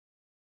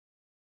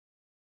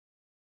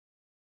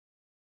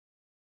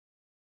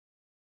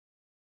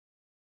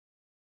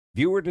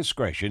Viewer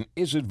discretion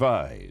is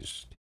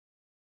advised.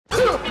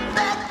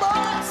 Bad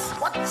boys,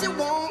 what you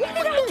want?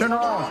 Turn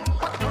around.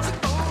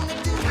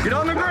 Get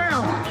on the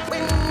ground. I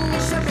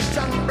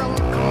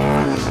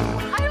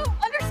don't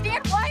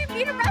understand why I'm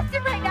being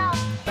arrested right now.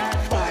 Bad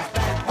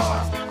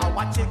boys,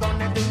 what you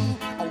gonna do?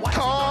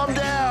 Calm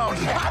down.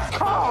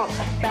 Calm.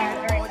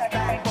 Bad boys,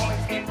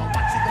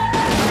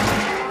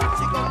 what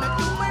you gonna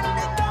do when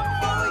they come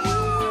for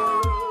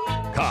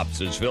you? Cops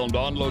is filmed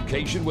on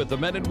location with the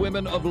men and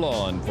women of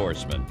law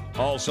enforcement.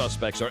 All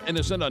suspects are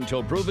innocent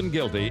until proven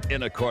guilty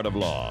in a court of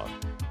law.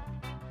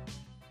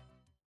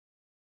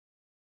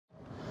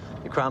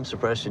 The Crime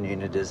Suppression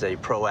Unit is a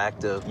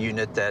proactive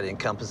unit that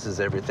encompasses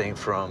everything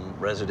from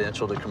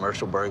residential to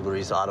commercial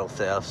burglaries, auto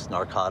thefts,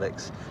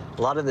 narcotics.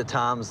 A lot of the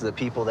times, the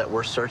people that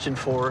we're searching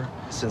for,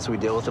 since we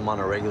deal with them on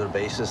a regular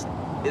basis,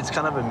 it's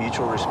kind of a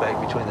mutual respect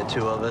between the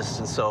two of us.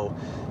 And so,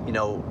 you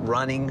know,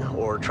 running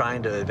or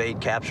trying to evade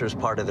capture is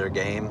part of their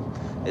game.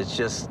 It's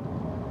just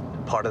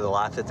part of the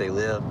life that they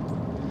live.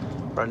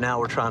 Right now,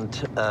 we're trying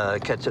to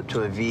catch up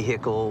to a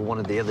vehicle. One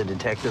of the other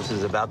detectives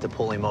is about to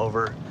pull him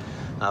over.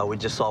 We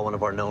just saw one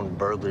of our known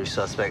burglary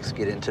suspects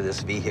get into this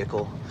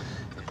vehicle.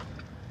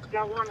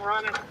 Got one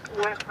running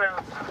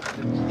westbound.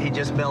 He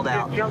just bailed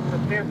out. He jumped the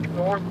fence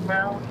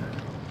northbound,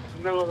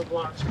 middle of the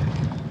block.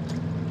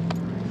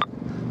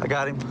 I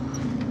got him.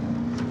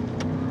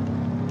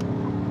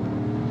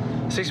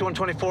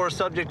 6124,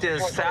 subject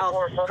is south,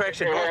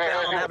 correction,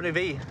 northbound on Avenue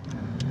V.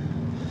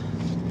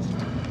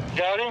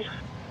 Got him?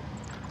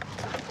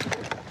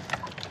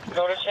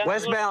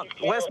 Westbound,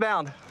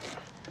 westbound.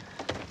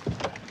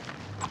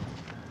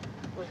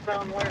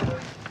 Westbound where?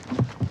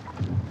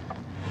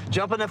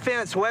 Jumping the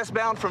fence,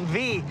 westbound from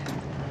V.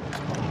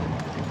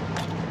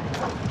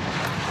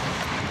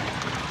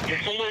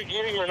 Is somebody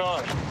getting or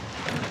not?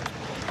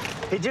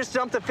 He just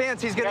jumped the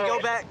fence. He's gonna go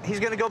back. He's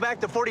gonna go back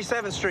to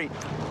 47th Street.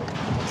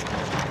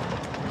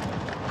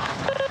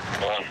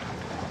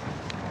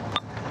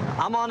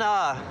 I'm on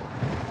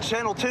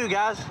channel 2,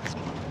 guys.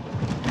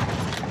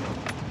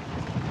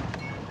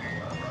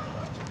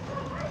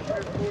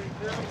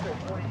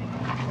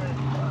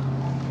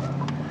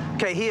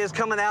 Okay, he is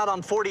coming out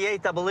on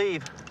 48th, I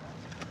believe.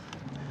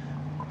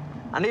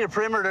 I need a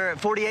perimeter at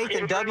 48th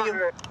and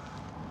W.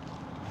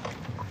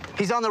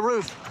 He's on the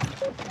roof.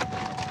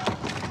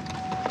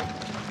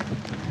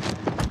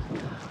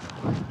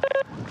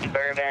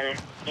 Suburban,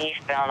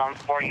 eastbound on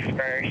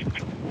 41st.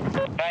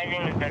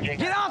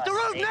 Get off the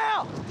roof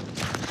now!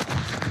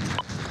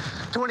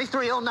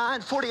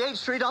 2309 48th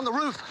Street on the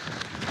roof.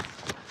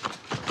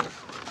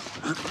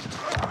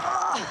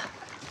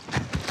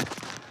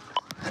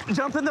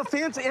 Jumping the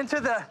fence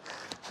into the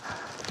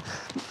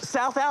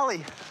south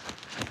alley.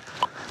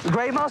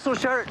 Gray muscle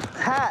shirt,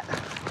 hat.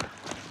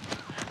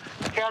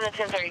 You're on the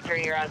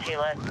 1033, you're on two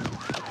left.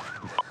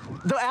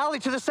 The alley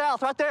to the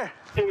south, right there.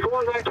 He's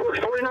going back towards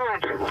 49.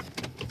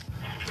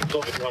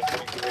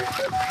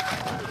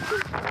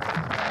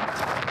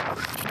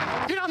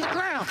 Get on the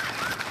ground.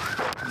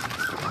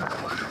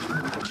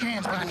 Put your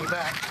hands behind your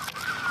back.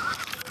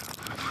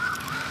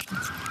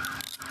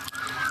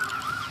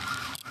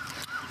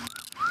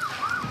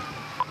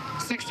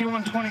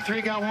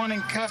 $6123 got one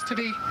in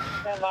custody.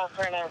 Stand by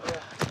for an answer.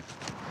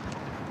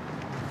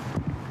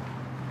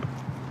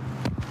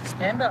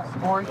 Stand up,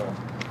 boy.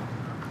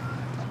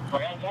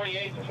 We're on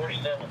 48 and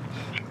 47.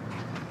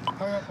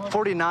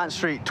 49th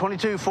Street,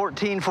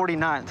 2214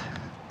 49th.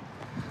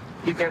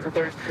 You guys are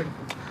thirsty.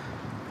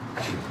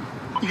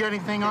 You got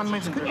anything on me?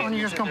 On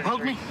you just gonna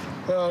poke me?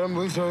 I don't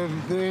believe so. If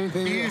there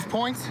anything, Do you use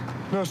points?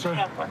 No,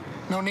 sir.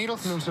 No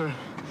needles? No, sir.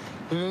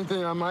 If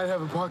anything, I might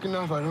have a pocket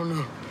knife. I don't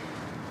know.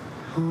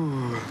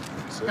 Ooh.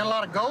 Got a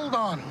lot of gold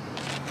on.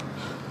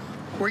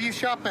 Where you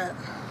shop at?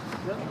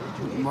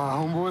 My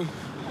homeboy.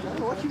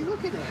 What you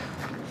looking at?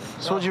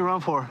 So what'd you run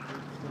for?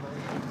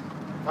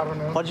 I don't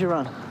know. What'd you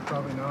run?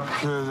 Probably not.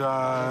 Because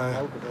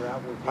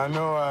I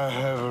know I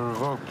have a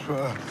revoked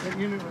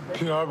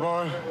PR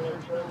bond.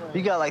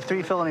 You got like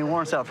 3 felony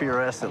warrants out for your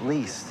arrest at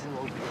least.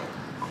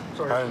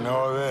 I didn't know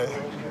all that.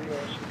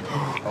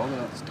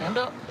 Stand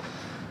up.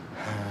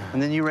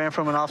 And then you ran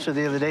from an officer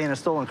the other day in a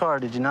stolen car,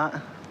 did you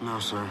not? No,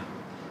 sir.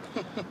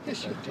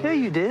 Yes, you did. Yeah,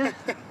 you did.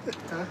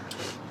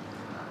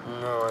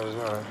 No, I did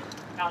not.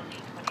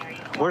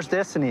 Where's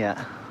Destiny at?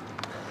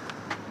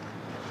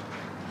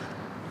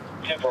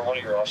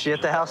 She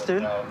at the house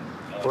too?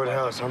 What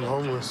house? I'm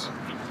homeless.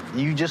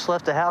 You just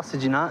left the house,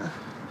 did you not?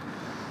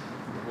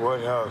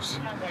 What house?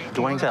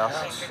 Dwayne's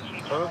house.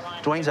 Huh?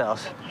 Dwayne's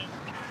house.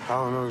 I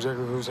don't know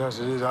exactly whose house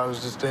it is. I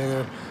was just staying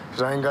there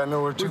because I ain't got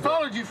nowhere to We go.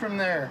 followed you from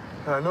there.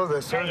 I know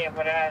that, sir.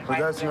 But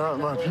that's not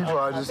my people.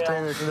 I just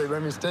stay there because they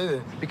let me stay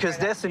there. Because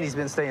Destiny's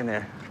been staying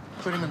there,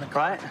 Put him in the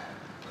car. right?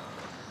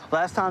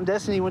 Last time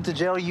Destiny went to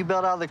jail, you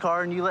bailed out of the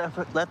car and you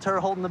left her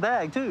holding the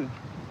bag too.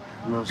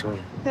 No, sir.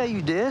 Yeah,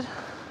 you did.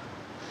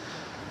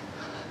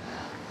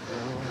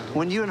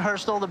 When you and her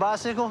stole the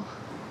bicycle,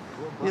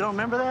 you don't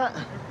remember that?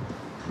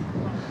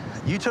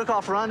 You took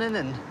off running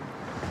and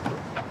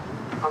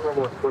I'm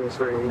almost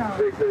 23.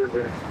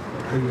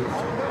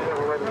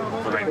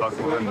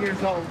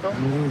 Years old.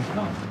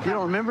 You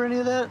don't remember any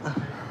of that?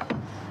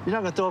 You're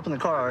not gonna throw up in the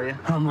car, are you?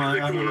 I'm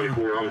like, I don't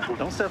know.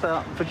 Don't step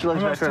out. Put your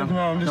legs back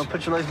around. No,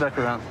 put your legs back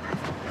around.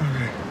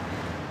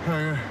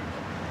 Okay.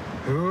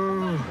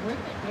 Ooh.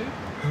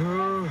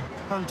 Ooh.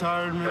 I'm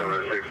tired,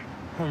 man.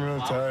 I'm real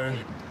tired.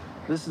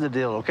 This is the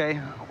deal,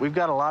 okay? We've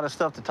got a lot of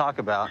stuff to talk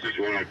about.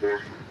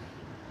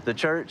 The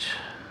church.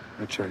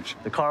 The church.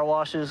 The car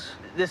washes.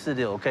 This is the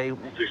deal, okay?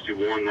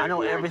 I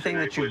know everything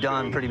that you've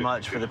done pretty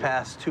much for the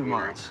past 2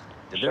 months.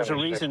 There's a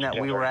reason that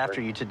we were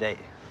after you today,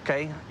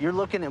 okay? You're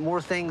looking at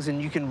more things than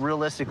you can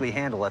realistically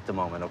handle at the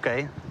moment,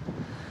 okay?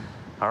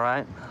 All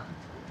right?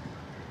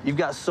 You've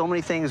got so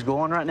many things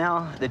going right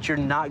now that you're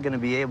not gonna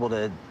be able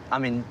to, I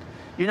mean,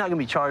 you're not gonna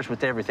be charged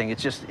with everything.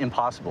 It's just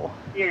impossible.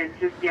 Yeah, it's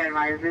just, yeah,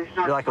 right.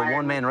 You're like a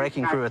one-man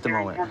wrecking crew at the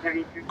moment.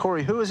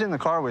 Corey, who was in the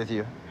car with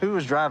you? Who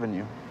was driving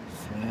you?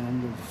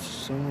 Friend of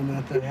someone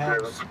at the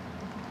house.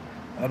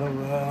 I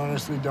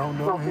honestly don't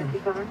know him.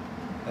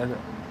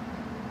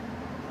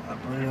 I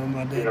put it on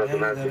my dead day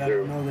that I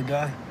don't know the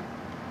guy.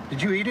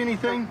 Did you eat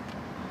anything?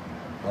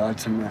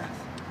 Lots of meth.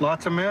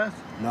 Lots of meth?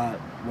 Not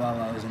while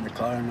I was in the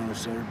car, no,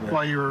 sir, but...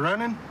 While you were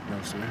running?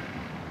 No, sir.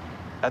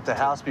 At the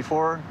house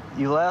before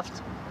you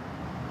left?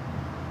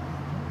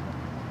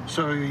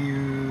 So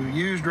you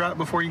used right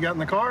before you got in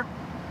the car?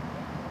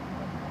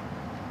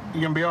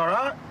 You gonna be all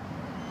right?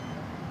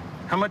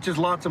 How much is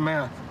lots of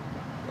meth?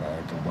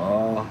 Like a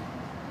ball.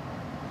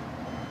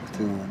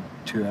 Within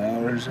 2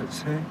 hours, I'd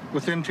say.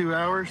 Within 2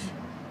 hours?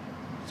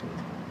 So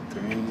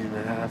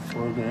 3.5,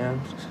 4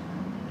 grams.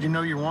 Did you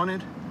know you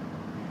wanted?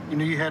 You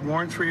knew you had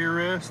warrants for your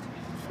arrest?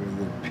 For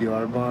the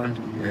PR bond,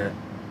 yeah.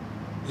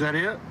 Is that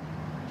it?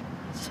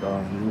 That's all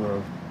I knew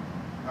of.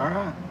 All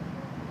right.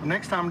 Well,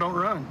 next time, don't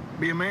run.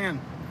 Be a man.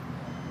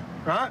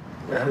 Right?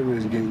 Yeah, it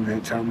was getting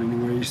that time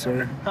anyway,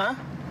 sir. Huh?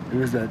 It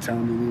was that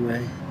time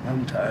anyway.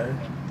 I'm tired.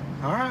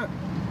 All right.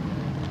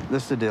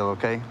 This is the deal,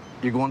 okay?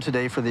 You're going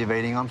today for the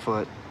evading on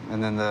foot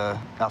and then the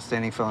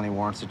outstanding felony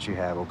warrants that you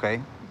have,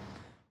 okay?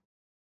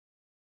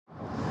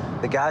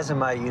 The guys in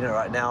my unit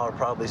right now are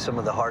probably some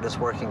of the hardest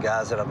working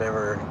guys that I've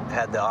ever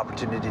had the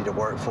opportunity to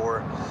work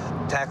for.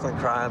 Tackling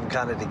crime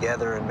kind of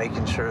together and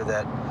making sure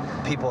that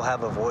people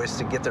have a voice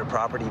to get their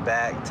property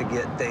back, to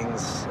get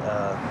things,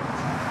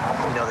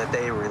 you know, that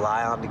they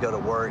rely on to go to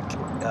work,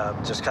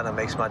 just kind of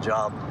makes my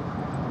job,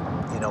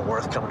 you know,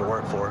 worth coming to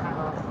work for.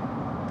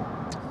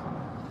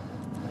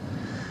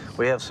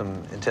 We have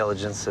some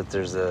intelligence that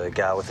there's a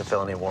guy with a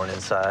felony warrant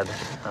inside.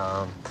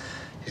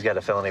 He's got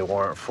a felony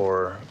warrant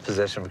for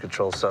possession of a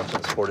controlled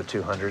substance, 4 to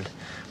 200.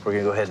 We're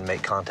gonna go ahead and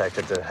make contact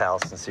at the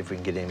house and see if we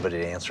can get anybody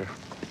to answer.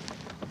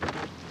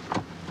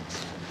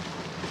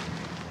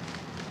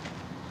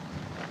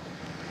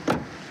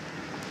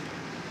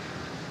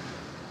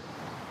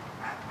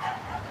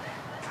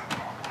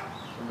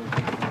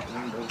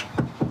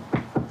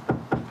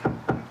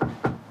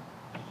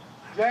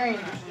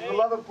 James, this is the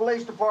Lubbock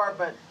Police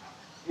Department.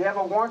 You have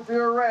a warrant for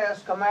your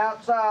arrest. Come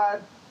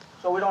outside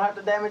so we don't have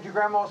to damage your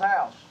grandma's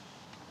house.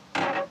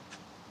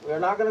 We're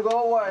not going to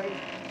go away.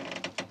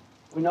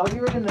 We know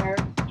you're in there.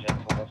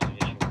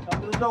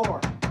 Come to the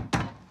door.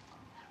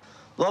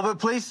 Lubbock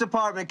Police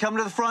Department, come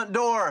to the front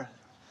door.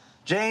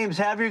 James,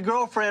 have your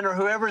girlfriend or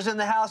whoever's in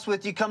the house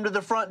with you come to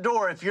the front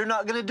door. If you're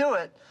not going to do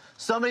it,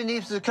 somebody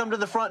needs to come to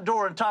the front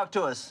door and talk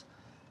to us.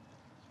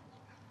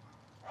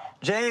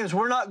 James,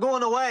 we're not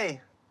going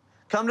away.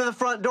 Come to the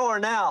front door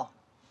now.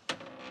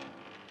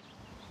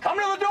 Come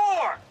to the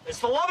door! It's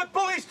the Lubbock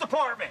Police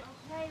Department!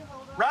 Okay,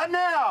 hold on. Right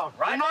now!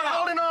 Right You're now! not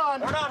holding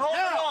on! We're not holding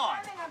on!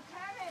 I'm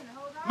coming.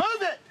 Hold on.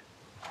 Move it!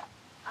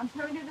 I'm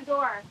coming to the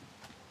door.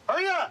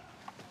 Hurry up!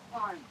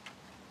 Hold on.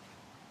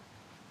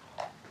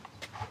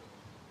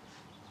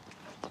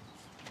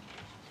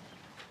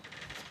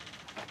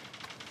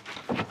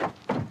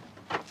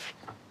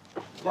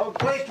 Lubbock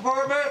Police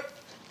Department,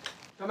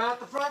 come out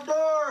the front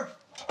door.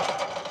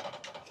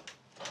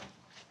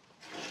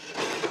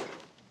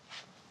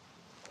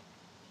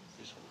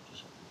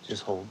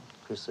 Just hold.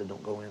 Chris said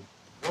don't go in.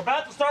 We're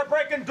about to start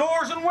breaking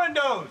doors and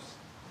windows!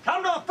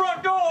 Come to the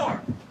front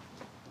door!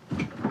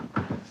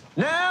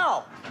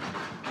 Now!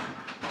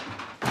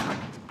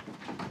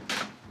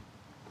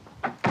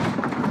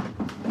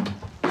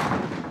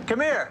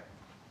 Come here.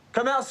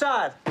 Come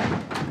outside.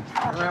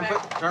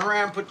 Turn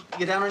around,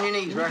 get down on your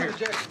knees right here.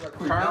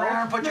 Turn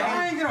around, put your hands.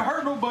 I ain't gonna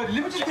hurt nobody.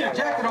 Let me just get a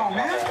jacket on,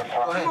 man.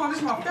 Come on, this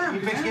is my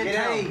family, man. Get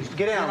down.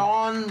 Get down. Get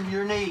on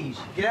your knees.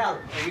 Get out.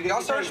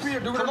 Y'all search me or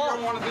do whatever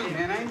y'all want to do,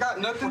 man. I ain't got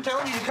nothing. I'm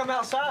telling you to come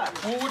outside.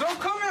 Well, don't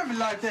come at me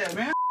like that,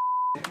 man.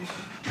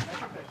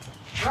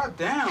 God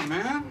damn,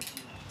 man.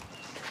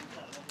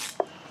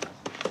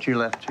 To your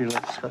left,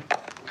 Scott.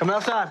 Come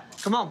outside.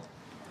 Come on.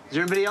 Is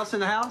there anybody else in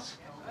the house?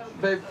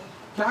 Babe,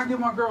 can I give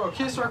my girl a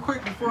kiss right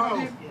quick before I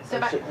leave?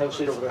 Have a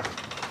seat over there.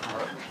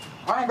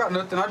 I ain't got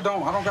nothing. I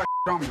don't got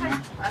on me,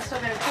 man. I still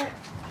got a check.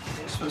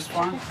 It's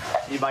fine.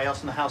 Anybody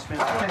else in the house, man?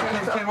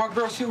 Can my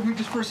girl sit with me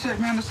just for a sec,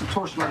 man? This is a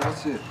torch light.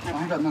 That's it.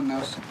 I ain't got nothing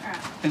else.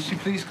 Can she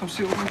please come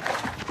sit with me?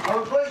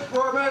 Oh, police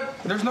department.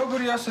 There's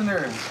nobody else in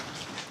there.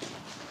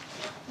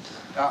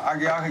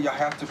 Y'all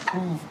have to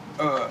prove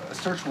a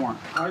search warrant.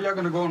 How are y'all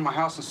gonna go in my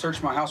house and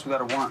search my house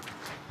without a warrant?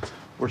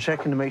 We're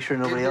checking to make sure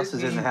nobody else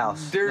is in the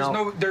house. There's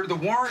the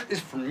warrant is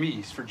for me.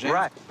 It's for James.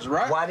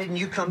 Right. Why didn't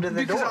you come to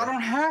the door? Because I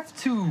don't have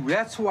to.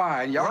 That's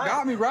why. Y'all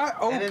got me, right?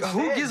 Oh,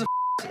 who gives a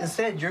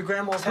Instead, your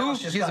grandma's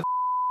house just got...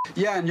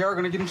 Yeah, and y'all are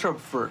gonna get in trouble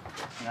for it.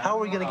 How are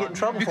we gonna get in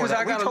trouble because for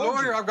that? Because I got a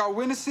lawyer, I've got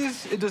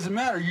witnesses. It doesn't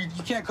matter. You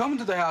can't come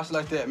into the house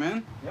like that,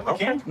 man. Yeah, we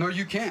can. No,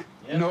 you can't.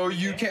 Yeah, no,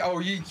 you can't. Oh,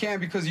 you can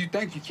because you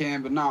think you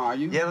can, but nah.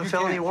 You have a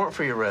felony warrant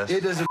for your arrest.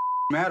 It doesn't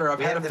matter. I've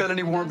had a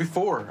felony warrant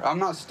before. I'm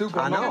not stupid.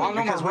 I know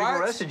because my rights.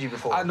 We've arrested you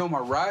before. I know my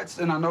rights,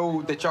 and I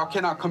know that y'all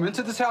cannot come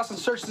into this house and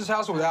search this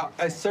house without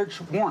a search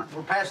warrant.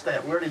 We're past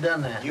that. We already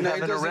done that. You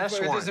have an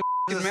arrest warrant.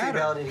 It doesn't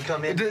matter.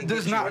 It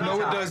does not.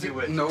 No, it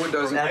doesn't. No, it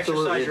doesn't.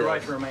 Exercise your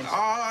right to remain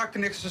silent. I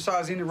can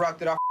exercise any right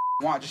that I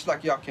want, just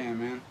like y'all can,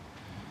 man.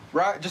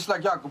 Right? Just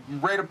like y'all can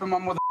raid up in my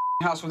mother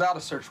house without a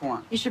search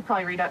warrant. You should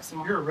probably read up some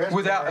more. You're arrested.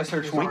 Without a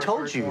search warrant. We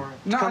told you.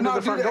 No, dude,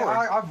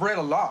 I've read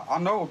a lot. I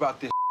know about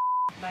this.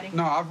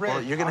 No, I've read.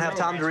 Well, you're gonna have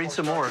time to read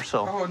some more,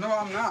 so. Oh no,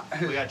 I'm not.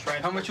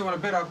 How much you want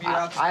to bet I'll be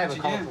out I have a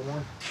call again? for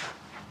one.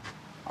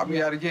 I'll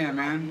be out again,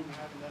 man.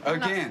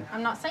 Again.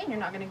 I'm not saying you're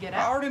not going to get I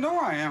out. already know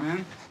I am,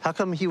 man. How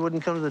come he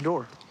wouldn't come to the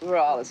door? We're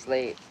all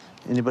asleep.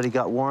 Anybody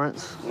got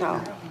warrants?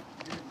 No.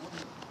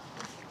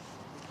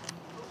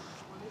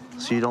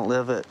 So you don't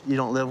live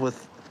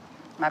with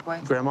My boy?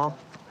 I Grandma?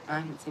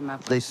 haven't seen my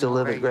boy. They still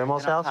live at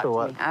Grandma's house or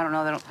what? I don't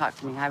know. They don't talk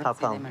to me. I How haven't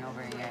seen come? them in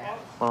over a year.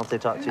 Why don't they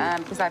talk to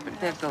you? Because I've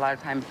lived a lot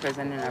of time in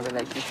prison and our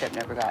relationship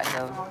never got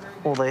healed.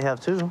 Well, they have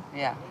too.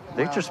 Yeah.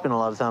 Victor spent a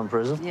lot of time in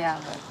prison.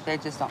 Yeah, but they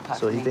just don't talk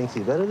So to me. he thinks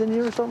he's better than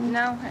you or something?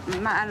 No,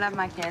 I love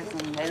my kids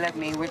and they love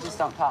me. We just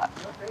don't talk.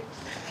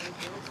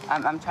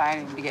 I'm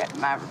trying to get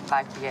my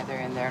life together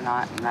and they're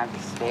not, and I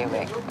just stay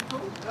away.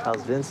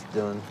 How's Vince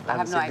doing? I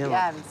have no idea. I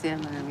haven't seen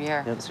him in a year.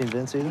 You haven't seen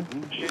Vince either?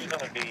 She's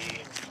going to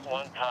be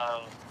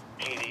one-time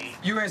PD.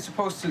 You ain't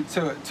supposed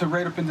to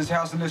raid up in this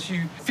house unless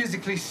you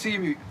physically see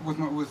me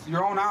with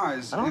your own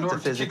eyes. I don't have to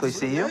physically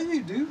see you. Yeah,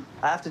 you do.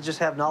 I have to just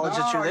have knowledge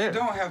that you're there. You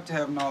don't have to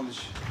have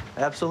knowledge.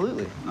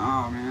 Absolutely.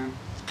 No, man.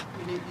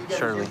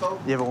 Shirley,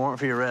 you have a warrant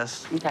for your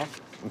arrest. Okay.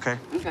 Okay.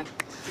 Okay.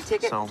 The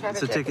ticket? So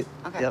it's a ticket.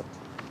 Okay. Yep.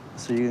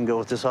 So you can go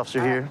with this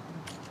officer here.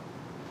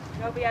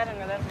 You'll be out in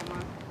 11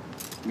 months.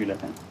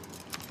 11.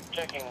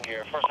 Checking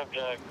your first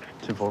subject.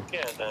 2-4.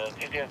 Yeah, the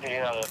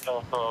TCMC out of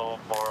Philippines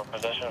for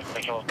possession of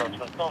controlled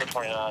substance, number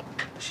 29.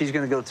 She's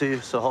gonna go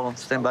too, so hold on.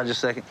 Stand by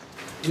just a second.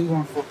 You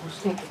going for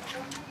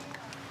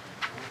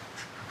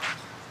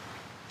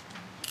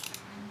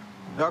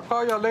I'll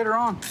call y'all later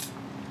on.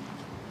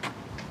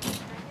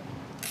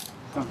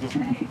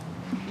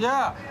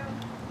 Yeah.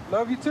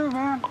 Love you too,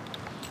 man.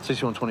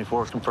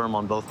 6124, confirm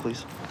on both,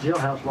 please.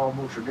 Jailhouse law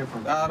books are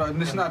different.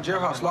 It's not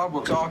jailhouse law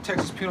books. All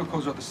Texas penal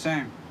codes are the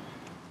same.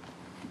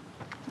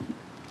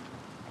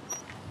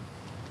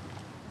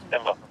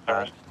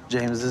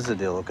 James, this is the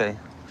deal, okay?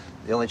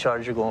 The only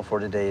charge you're going for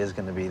today is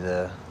going to be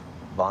the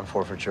bond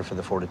forfeiture for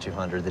the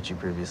 4,200 that you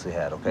previously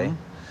had, okay?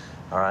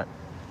 Mm-hmm. All right.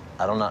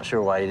 I'm not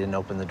sure why you didn't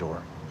open the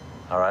door.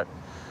 All right.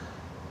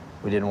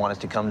 We didn't want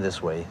it to come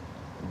this way,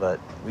 but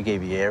we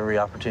gave you every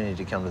opportunity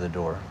to come to the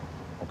door,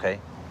 okay?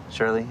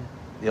 Shirley,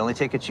 the only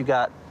ticket you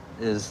got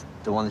is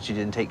the one that you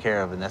didn't take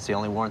care of, and that's the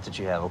only warrant that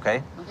you have,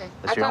 okay? Okay.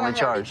 That's your only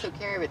charge. I took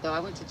care of it, though. I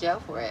went to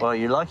jail for it. Well,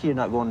 you're lucky you're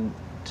not going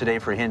today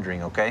for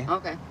hindering, okay?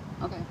 Okay.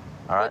 Okay.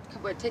 All right.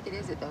 What ticket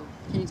is it, though?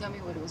 Can you tell me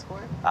what it was for?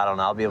 I don't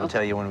know. I'll be able to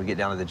tell you when we get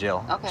down to the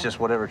jail. Okay. It's just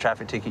whatever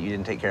traffic ticket you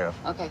didn't take care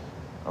of. Okay.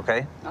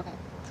 Okay? Okay.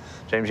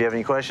 James, you have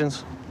any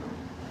questions?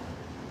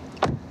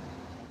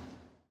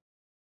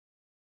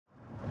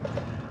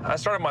 I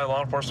started my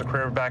law enforcement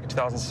career back in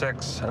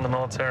 2006 in the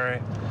military.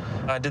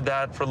 I did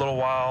that for a little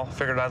while,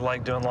 figured I'd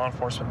like doing law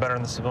enforcement better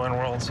in the civilian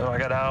world, so I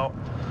got out,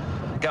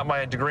 got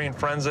my degree in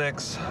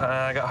forensics.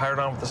 I got hired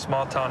on with a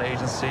small town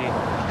agency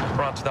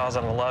around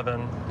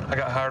 2011. I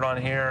got hired on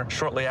here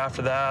shortly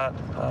after that.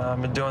 I've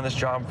been doing this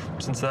job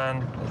since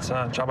then. It's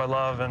a job I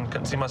love and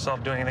couldn't see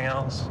myself doing anything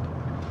else.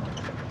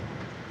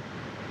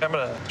 I'm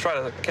gonna try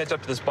to catch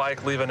up to this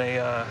bike leaving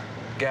a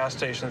gas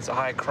station. It's a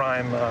high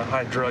crime,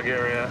 high drug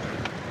area.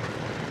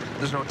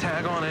 There's no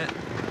tag on it.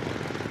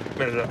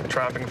 Committed a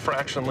traffic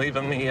infraction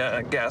leaving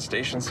the gas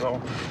station, so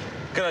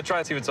gonna try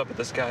to see what's up with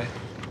this guy.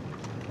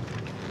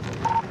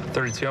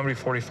 32, I'm gonna be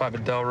 45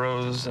 at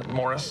Delrose at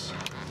Morris.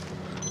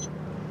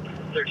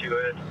 32, go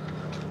ahead.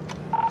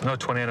 No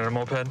 28 on a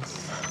moped.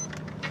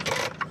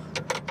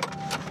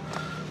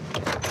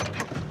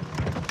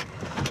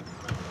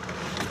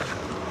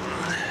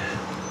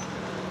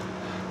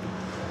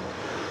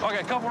 Okay,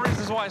 a couple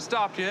reasons why I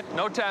stopped you.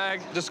 No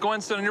tag, just go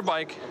and sit on your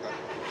bike.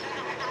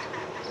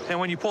 And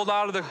when you pulled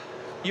out of the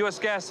U.S.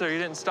 gas there, you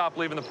didn't stop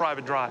leaving the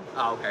private drive.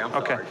 Oh, okay, I'm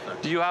sorry.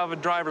 Okay. Do you have a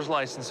driver's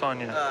license on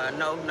you?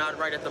 No, not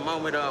right at the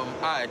moment.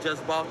 I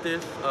just bought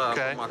this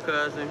from my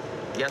cousin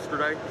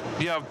yesterday.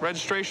 Do you have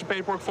registration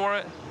paperwork for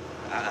it?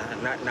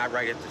 Not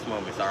right at this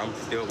moment, sir. I'm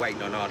still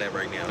waiting on all that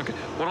right now. Okay.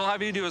 What I'll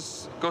have you do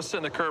is go sit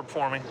in the curb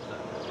for me.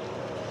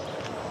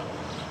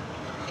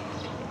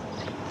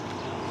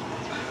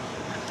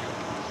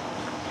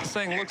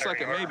 this thing looks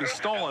like it may be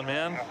stolen,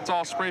 man. It's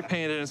all spray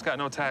painted and it's got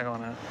no tag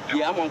on it.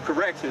 Yeah, I'm on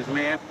corrections,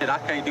 man. And I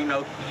can't do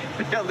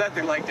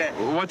nothing like that.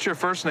 What's your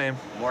first name?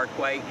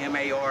 Marquay,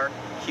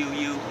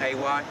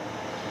 M-A-R-Q-U-A-Y.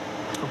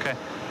 Okay.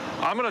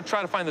 I'm gonna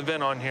try to find the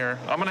VIN on here.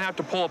 I'm gonna have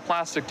to pull a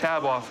plastic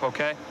tab off,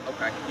 okay?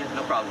 Okay, yeah,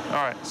 no problem.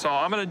 All right, so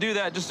I'm gonna do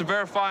that just to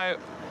verify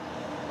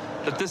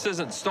that this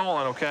isn't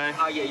stolen, okay?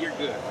 Oh, yeah, you're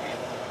good.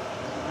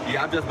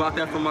 Yeah, I just bought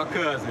that from my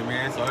cousin,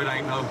 man, so it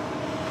ain't no...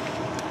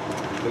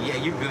 But yeah,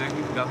 you're good.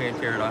 You can go ahead and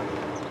tear it off.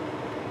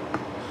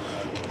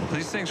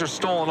 These things are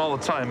stolen all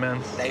the time,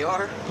 man. They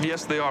are?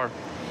 Yes, they are.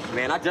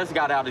 Man, I just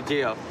got out of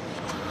jail.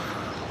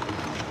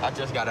 I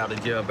just got out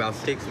of jail about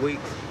 6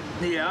 weeks.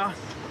 Yeah?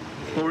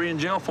 What were you in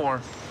jail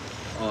for?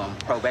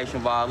 Probation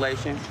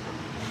violation.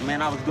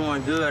 Man, I was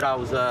doing good. I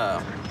was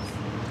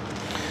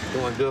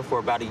doing good for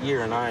about a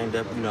year, and I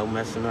ended up, you know,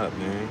 messing up,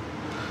 man.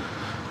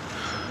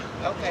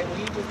 Okay, well,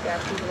 you just got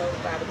pulled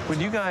over by the...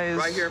 Would you guys...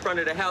 Right here in front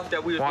of the house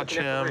that we were watch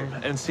him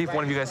and see if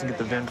one of you guys can get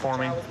the VIN for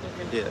me?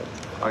 Yeah.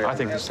 I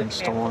think this thing's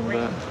stolen,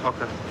 but...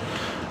 Okay.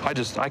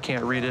 I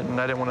can't read it, and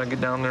I didn't want to get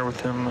down there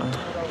with him.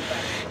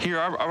 Here,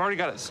 I've already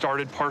got it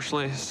started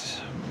partially,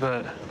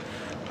 but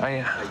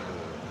Good,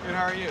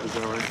 how are you?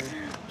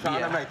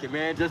 Trying to make it,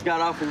 man. Just got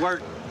off of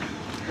work.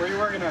 Where are you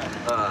working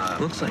at?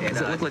 Looks like,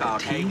 does it look like a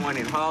T? A1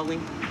 in Holly. I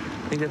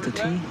think that's a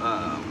T?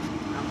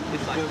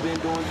 It's been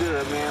doing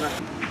good, man.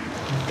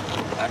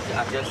 I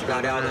just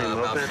got out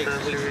about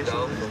 6 weeks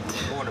ago,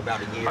 going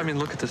about a year. I mean,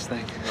 look at this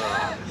thing.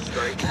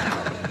 Straight.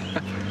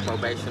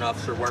 Probation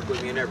officer worked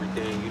with me and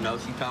everything. You know,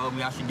 she told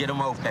me I should get a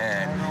moped.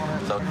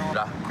 So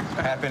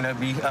I happened to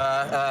be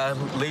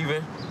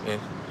leaving,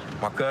 and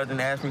my cousin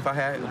asked me if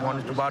I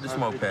wanted to buy this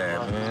moped,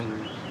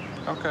 man.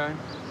 Okay.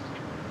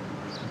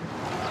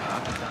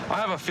 I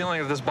have a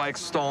feeling that this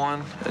bike's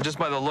stolen, just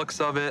by the looks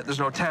of it. There's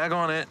no tag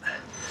on it.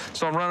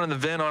 So I'm running the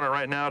VIN on it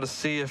right now to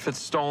see if it's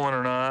stolen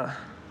or not.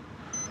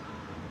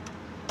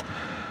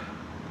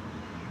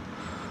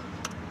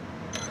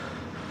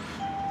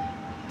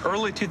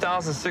 Early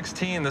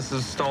 2016, this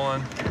is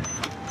stolen.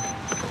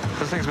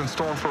 This thing's been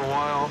stolen for a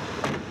while.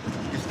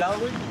 It's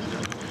stolen?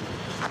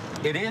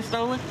 It is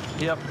stolen?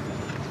 Yep.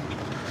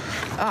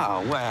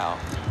 Oh, wow.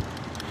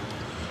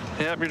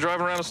 Yep, you're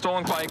driving around a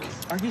stolen bike.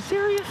 Are you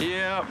serious?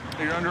 Yep,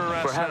 you're under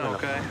arrest now,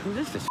 okay?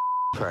 This is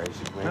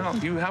crazy, man. No,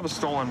 you have a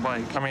stolen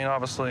bike. I mean,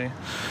 obviously,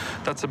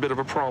 that's a bit of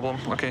a problem.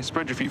 Okay,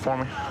 spread your feet for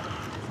me.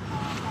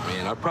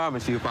 Man, I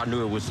promise you, if I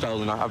knew it was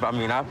stolen, I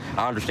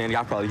understand.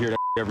 I probably hear that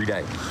every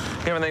day.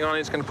 You have anything on you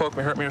that's gonna poke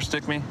me, hurt me, or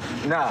stick me?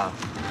 Nah.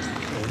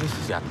 Man, this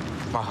has got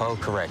my whole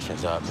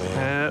corrections up, man.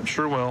 Yeah,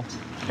 sure will.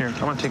 Here, I'm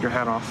gonna take your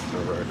hat off.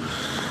 All right.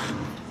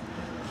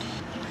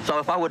 So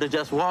if I would have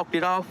just walked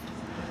it off,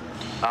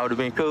 I would have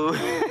been cool.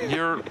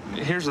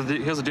 Here's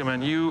the deal,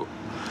 man. You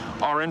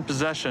are in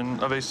possession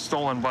of a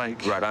stolen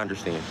bike. Right, I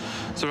understand.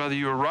 So whether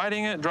you were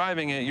riding it,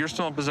 driving it, you're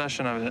still in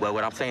possession of it. Well,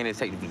 what I'm saying is,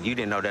 you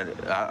didn't know that,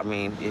 I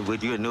mean,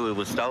 would you have knew it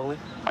was stolen?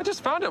 I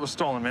just found it was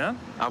stolen, man.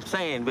 I'm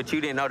saying, but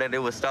you didn't know that it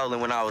was stolen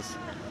when I was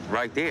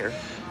right there.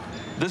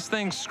 This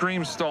thing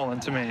screams stolen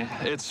to me.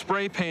 It's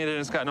spray painted and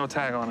it's got no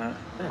tag on it.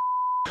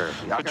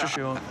 Put your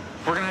shoe on.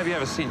 We're gonna have you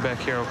have a seat back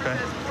here, okay?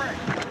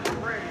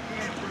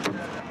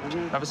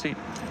 Have a seat.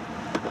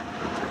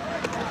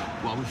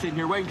 While we're sitting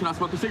here waiting, can I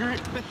smoke a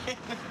cigarette?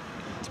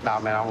 Nah,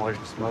 man, I'm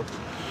allergic to smoke.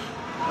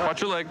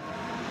 Watch your leg.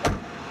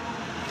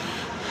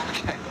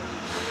 Okay.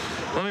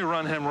 Let me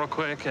run him real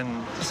quick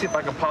and see if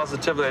I can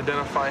positively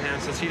identify him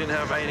since he didn't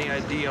have any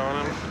ID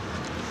on him.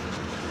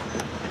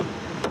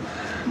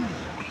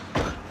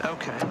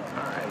 Okay. All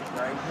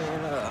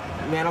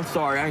right. Man, I'm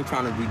sorry. I ain't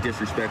trying to be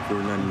disrespectful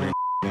or nothing, man.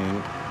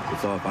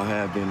 It's all if I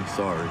have been,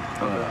 sorry.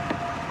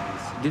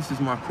 This is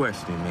my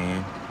question,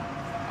 man.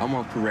 I'm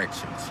on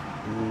corrections.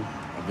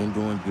 I've been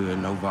doing good,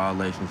 no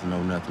violations,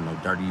 no nothing, no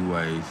dirty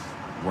ways,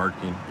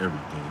 working,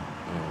 everything.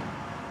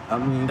 I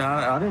mean,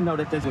 I didn't know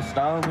that this was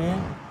stolen, man.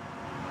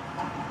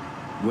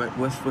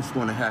 What's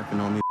going to happen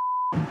on this?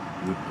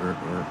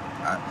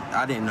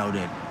 I didn't know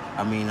that.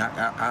 I mean,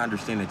 I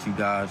understand that you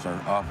guys are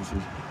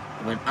officers,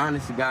 but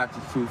honest to God,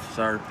 the truth,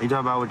 sir. You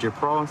talking about with your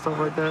pro and stuff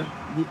like that?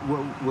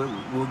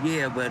 Well,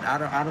 yeah, but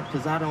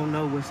I don't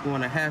know what's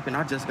going to happen.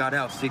 I just got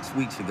out 6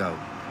 weeks ago,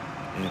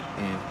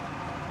 and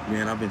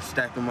man, I've been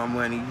stacking my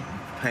money,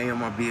 paying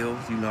my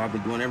bills. You know, I've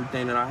been doing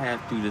everything that I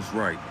have to that's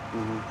right.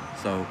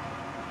 So,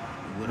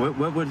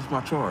 what is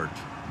my charge?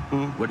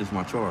 What is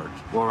my charge?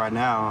 Well, right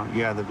now,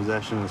 you have the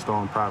possession of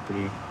stolen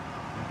property,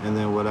 and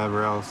then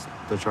whatever else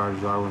the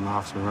charges are when the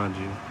officer runs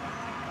you.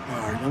 All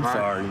right, I'm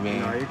sorry,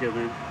 man. No, you're good,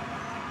 man.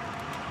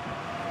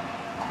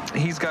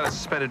 He's got a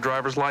suspended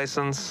driver's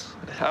license.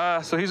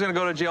 So he's gonna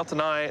go to jail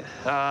tonight.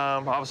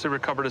 Obviously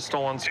recovered his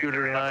stolen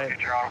scooter tonight.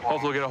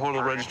 Hopefully we'll get a hold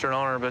of the registered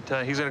owner,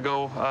 but he's gonna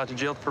go to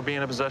jail for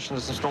being in possession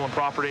of some stolen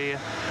property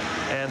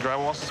and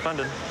driving while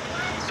suspended.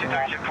 So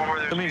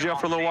he'll be in jail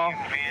for a little while.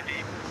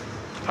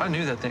 I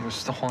knew that thing was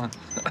stolen.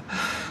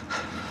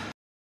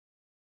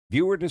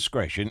 Viewer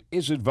discretion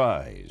is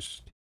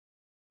advised.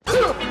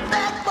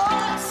 Bad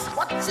boys,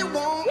 what you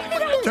want?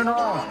 Turn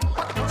around.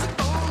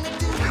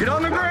 Get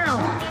on the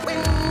ground.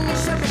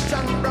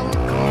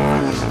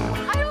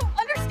 I don't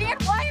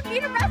understand why I'm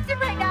being arrested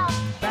right now.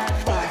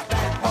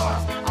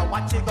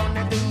 What you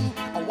gonna do?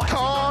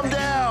 Calm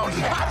down.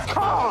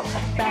 Calm.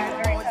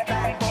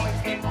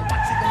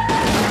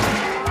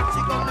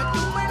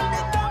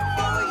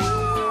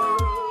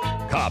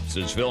 Cops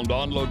is filmed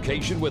on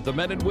location with the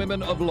men and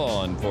women of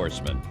law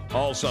enforcement.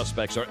 All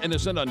suspects are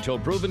innocent until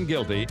proven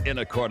guilty in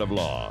a court of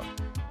law.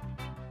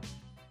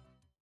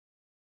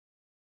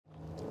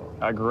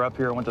 I grew up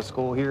here, went to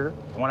school here.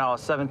 When I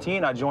was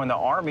 17, I joined the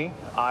Army.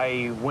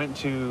 I went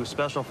to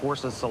Special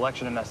Forces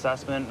Selection and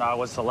Assessment. I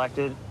was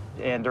selected,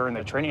 and during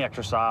the training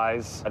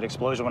exercise, an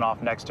explosion went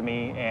off next to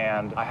me,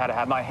 and I had to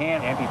have my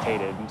hand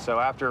amputated. And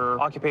so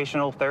after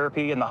occupational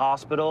therapy in the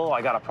hospital,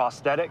 I got a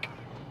prosthetic.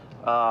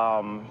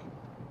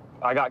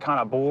 I got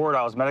kind of bored.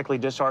 I was medically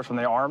discharged from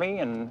the Army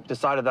and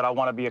decided that I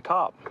want to be a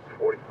cop.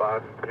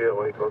 45,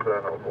 GLA, close to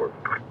that airport.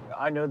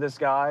 I know this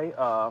guy.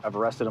 I've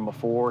arrested him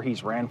before.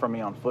 He's ran from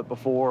me on foot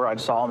before. I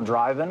saw him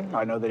driving.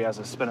 I know that he has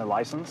a suspended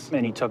license,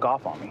 and he took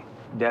off on me.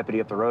 Deputy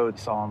up the road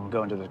saw him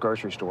go into the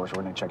grocery store, so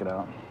we're gonna check it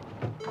out.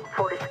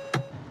 40.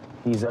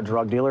 He's a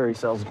drug dealer. He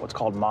sells what's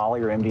called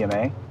Molly or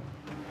MDMA.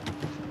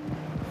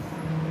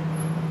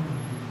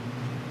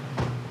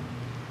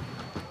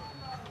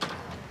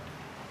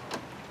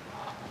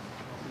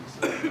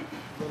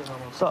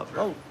 What's up?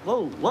 Whoa,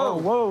 whoa, Whoa,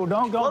 whoa,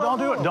 don't do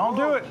it, don't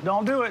do it,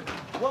 don't do it.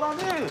 What I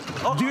did?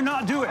 Do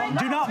not do it.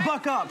 Do not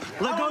buck up.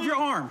 Let go of your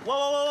arm. Whoa,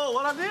 whoa, whoa, whoa,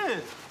 what I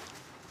did?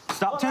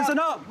 Stop tensing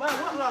up. Man,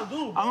 what did I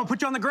do? I'm gonna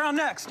put you on the ground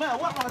next. Man,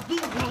 what did I do,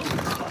 bro?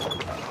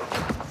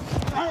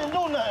 I didn't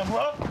do nothing,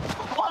 bro.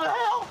 What the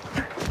hell?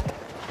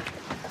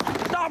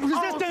 Stop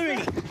resisting me.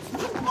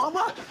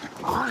 Mama.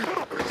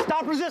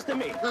 Stop resisting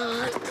me. Hey,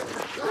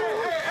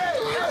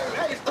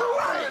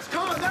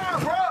 calm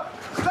down, bro.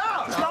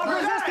 Stop. Stop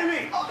resisting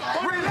me.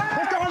 Relax.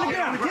 Let's go on the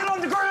ground. Get on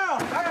the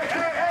ground.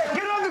 Hey.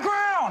 Get on the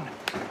ground.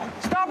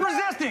 Stop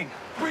resisting.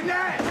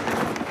 Relax.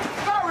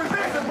 Stop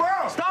resisting,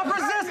 bro. Stop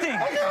resisting.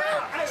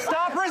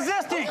 Stop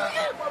resisting.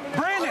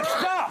 Brandon,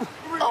 stop.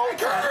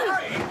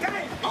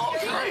 Okay.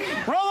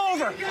 Roll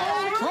over.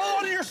 Roll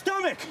onto your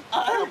stomach.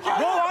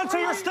 Roll onto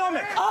your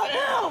stomach. I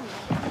am.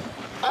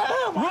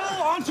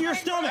 Roll onto your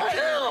stomach.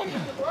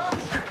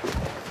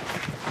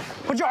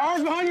 Put your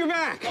arms behind your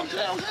back.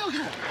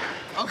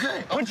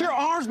 Okay. Put your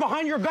arms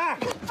behind your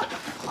back.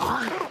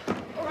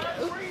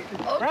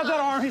 Grab that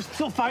arm. He's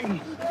still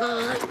fighting. You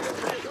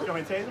want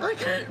me to tase him? You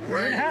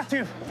didn't have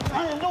to. I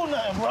didn't do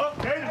nothing, bro.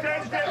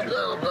 Tase him.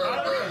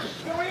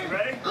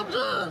 Ready? I'm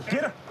done.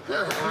 Get her.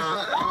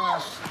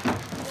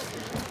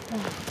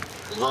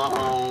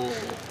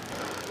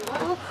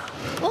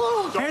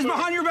 Hands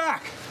behind your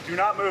back. Do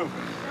not move.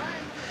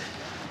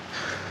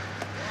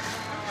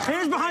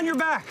 Hands behind your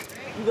back.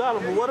 You got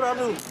him, but what did I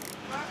do?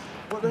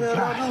 What the hell did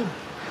I do?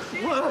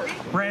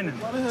 What? Brandon,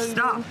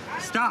 stop.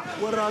 Stop.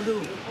 What did I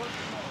do?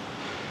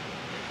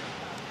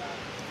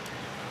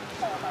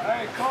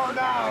 Hey, calm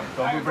down.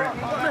 Don't move,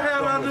 Brandon. What the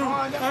hell did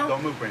I do?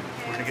 Don't move, Brandon.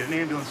 We're gonna get an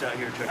ambulance out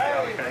here to check it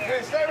out, okay?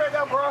 Hey, stay right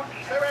there, bro.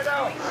 Stay right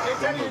there. They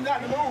tell you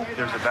not to move.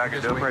 There's a bag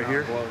of dope right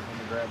here.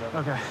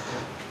 Okay.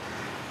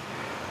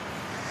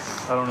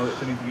 I don't know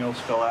if anything else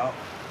fell out.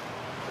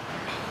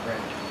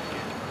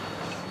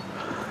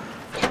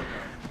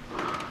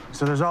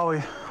 So there's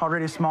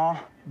already small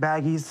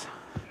baggies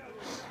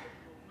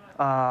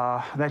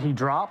that he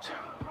dropped.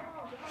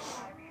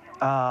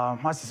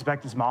 I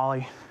suspect it's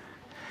Molly.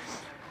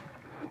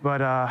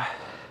 But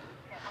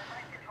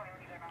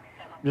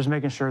just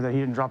making sure that he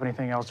didn't drop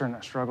anything else during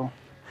that struggle.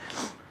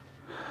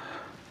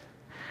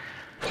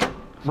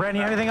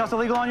 Brandon, anything else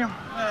illegal on you?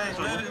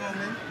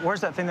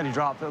 Where's that thing that he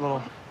dropped, that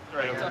little...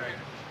 Right over there.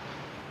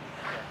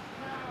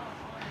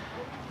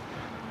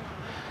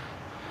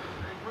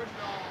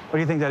 What do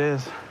you think that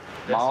is?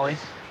 Molly.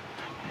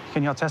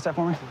 Can y'all test that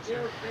for me?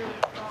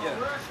 Yeah.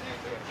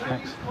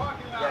 Thanks.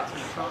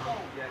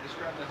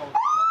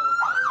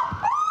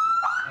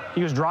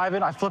 He was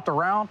driving, I flipped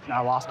around, and I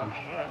lost him.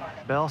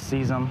 Bell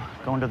sees him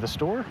going to the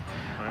store.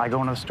 I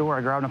go into the store,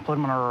 I grab him and put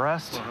him under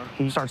arrest.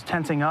 He starts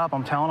tensing up.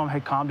 I'm telling him,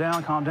 hey, calm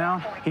down, calm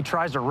down. He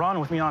tries to run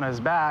with me on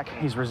his back.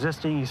 He's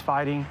resisting, he's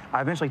fighting.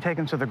 I eventually take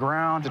him to the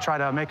ground to try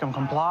to make him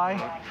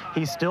comply.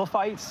 He still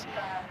fights.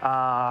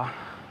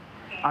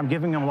 I'm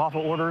giving him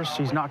lawful orders.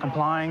 He's not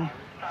complying.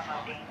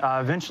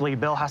 Eventually,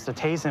 Bill has to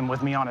tase him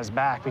with me on his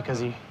back because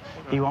he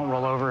won't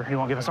roll over. He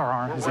won't give us our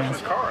arm. His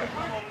hands.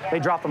 They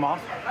dropped him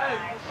off.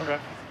 Okay.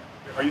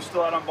 Are you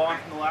still out on bond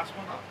from the last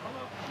one?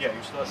 Yeah,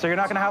 you're still out. So you're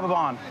not going to have a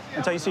bond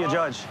until you see a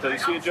judge? Until you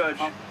see a judge.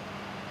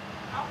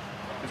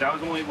 Because that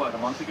was only, what, a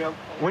month ago?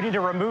 We need to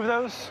remove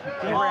those.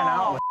 He ran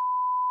out.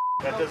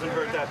 That doesn't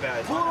hurt that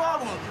bad. Pull that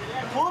one.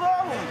 Pull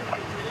that one.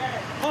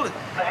 Pull it.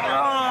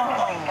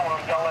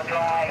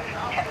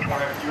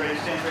 You ready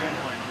to stand there?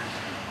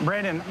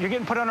 Brandon, you're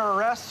getting put under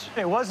arrest.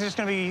 It was just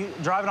going to be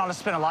driving on a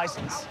suspended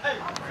license.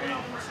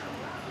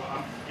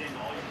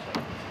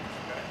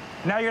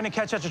 Now you're going to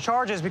catch extra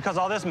charges because of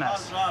all this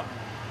mess.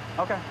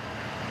 Okay.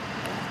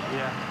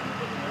 Yeah.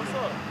 What's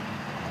up?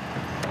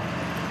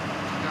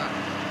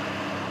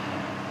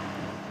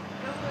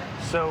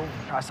 So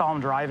I saw him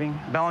driving.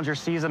 Bellinger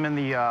sees him in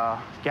the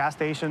gas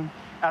station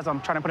as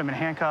I'm trying to put him in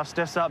handcuffs,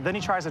 stiffs up. Then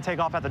he tries to take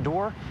off at the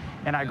door,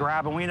 and I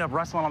grab him. We end up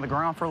wrestling on the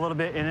ground for a little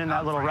bit, and in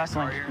that little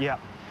wrestling,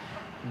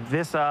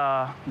 this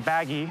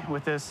baggie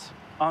with this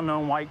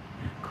unknown white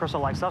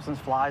crystal-like substance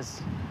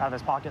flies out of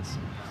his pockets.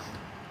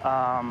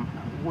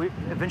 We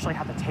eventually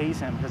have to tase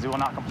him because he will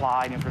not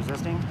comply and he's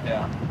resisting.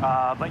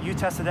 Yeah. But you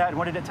tested that, and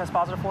what did it test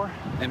positive for?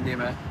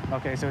 MDMA.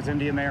 Okay, so it's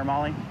MDMA or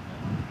Molly?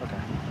 Okay.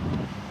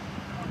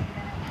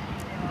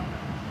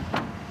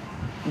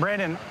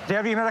 Brandon, do you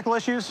have any medical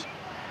issues?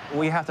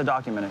 We have to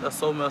document it. That's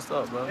so messed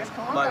up, bro.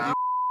 Like, you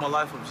my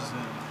life up just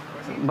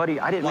in. Buddy,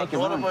 I didn't make you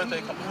run. Run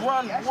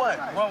what?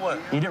 Run what?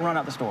 You didn't run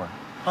out the store.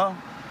 Huh?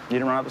 You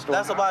didn't run out the store?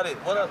 That's about it.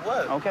 What?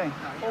 Okay.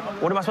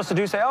 What am I supposed to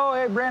do? Say, oh,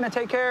 hey, Brandon,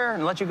 take care,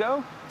 and let you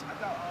go?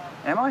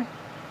 Am I?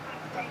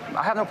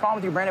 I have no problem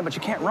with you, Brandon, but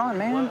you can't run,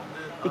 man.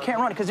 You can't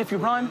run, because if you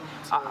run,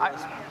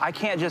 I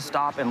can't just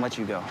stop and let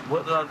you go.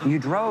 What did I do? You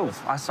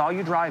drove. I saw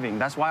you driving.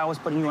 That's why I was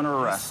putting you under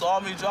arrest. You saw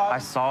me drive? I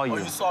saw you. Oh,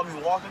 you saw me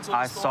walking to the store?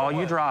 I saw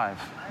you drive.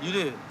 You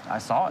did? I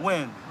saw it.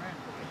 When?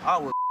 I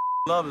would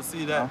love to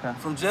see that. Okay.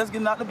 From just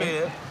getting out of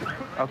bed.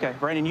 Okay,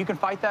 Brandon, you can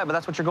fight that, but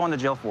that's what you're going to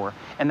jail for.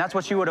 And that's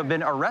what you would have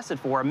been arrested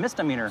for, a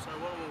misdemeanor.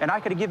 And I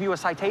could have given you a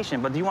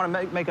citation, but do you want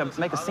to make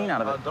a scene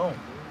out of it? I don't.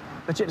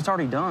 But it's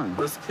already done.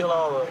 Let's kill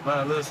all of it,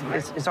 man. Listen.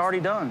 It's already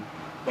done.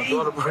 My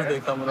daughter's birthday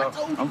coming up.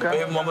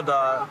 Okay. Baby mama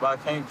died, but I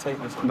can't take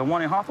this one. The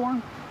one in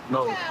Hawthorne?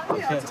 No, I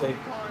can't take it.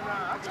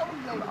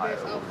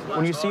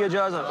 When you see a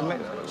judge,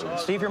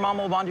 see if your mom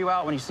will bond you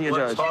out when you see a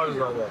judge. What charges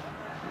are that?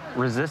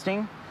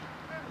 Resisting,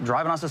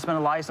 driving on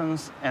suspended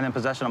license, and then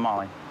possession of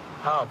Molly.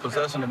 How?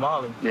 Possession of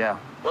Molly? Yeah.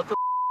 What the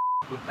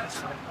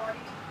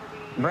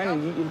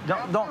Brandon,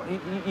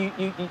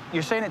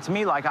 you're saying it to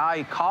me like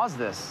I caused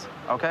this,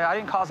 okay? I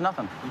didn't cause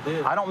nothing. You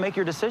did. I don't make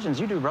your decisions.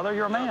 You do, brother.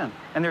 You're a man.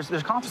 And there's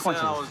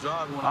consequences. I was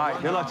driving when All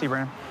right, good luck to you,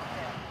 Brandon.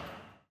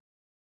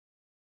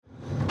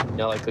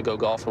 I like to go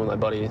golfing with my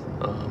buddy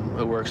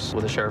who works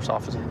with the sheriff's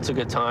office. It's a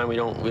good time. We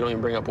don't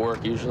even bring up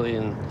work usually,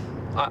 and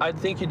I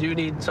think you do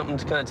need something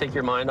to kind of take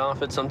your mind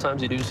off it.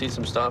 Sometimes you do see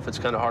some stuff. It's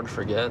kind of hard to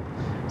forget.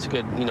 It's a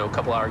good,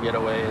 couple-hour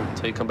getaway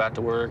until you come back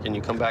to work, and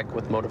you come back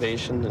with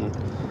motivation, and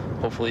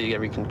hopefully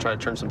you can try to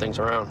turn some things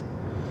around.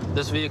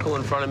 This vehicle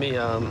in front of me,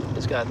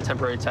 it's got a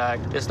temporary tag.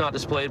 It's not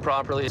displayed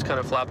properly. It's kind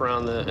of flapping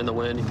around in the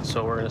wind,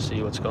 so we're going to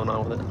see what's going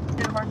on with it.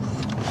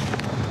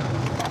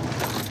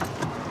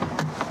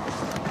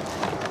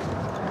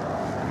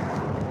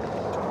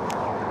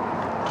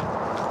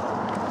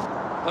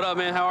 What up,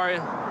 man? How are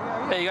you?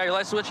 Hey, you got your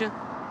license with you?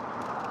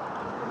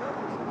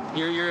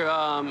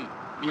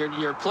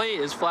 Your plate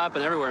is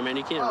flapping everywhere, man.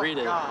 You can't read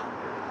it.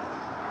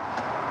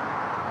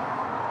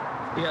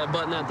 You gotta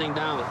button that thing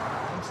down.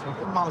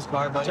 Mom's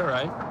car, buddy. It's all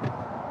right.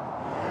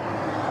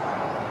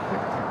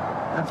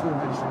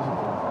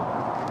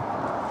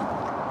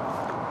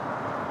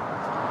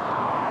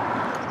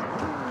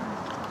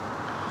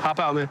 Hop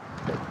out, man.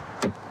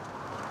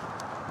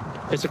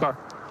 It's the car.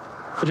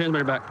 Put your hands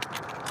behind your back.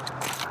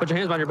 Put your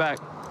hands behind your back.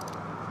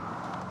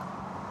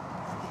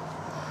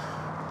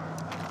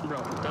 Bro,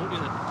 don't do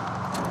that.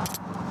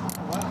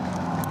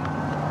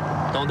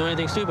 Don't do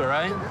anything stupid,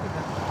 right?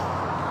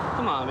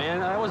 Come on, man.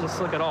 That wasn't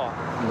slick at all.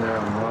 Yeah,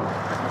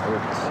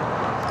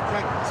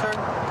 sir,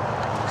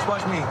 just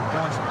watch me.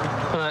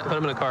 Put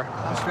him in the car.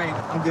 I'm straight.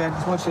 I'm good.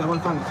 Just watch you. I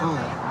want to find the phone.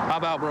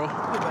 Hop out, bro. Put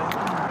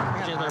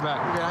your hands behind your back.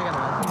 You're good. I got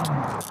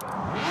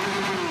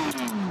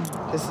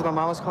it. This is my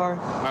mama's car?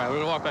 All right, we're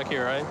gonna walk back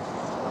here, right?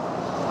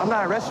 I'm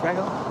not arrested, right?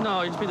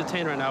 No, you just be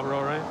detained right now,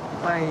 bro, right?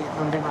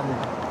 I'm doing my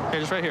name. Here,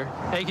 just right here.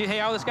 Hey, can you hang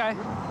out with this guy?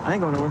 I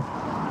ain't going nowhere.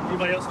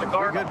 Anybody else in the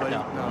car? We're good, buddy.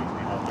 No.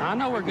 I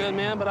know we're good,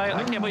 man, but I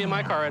can't put you in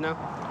my car right now.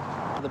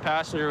 The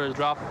passenger has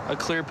dropped a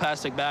clear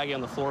plastic baggie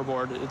on the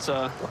floorboard. It's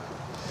a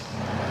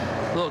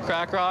little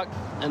crack rock,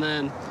 and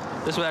then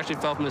this one actually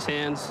fell from his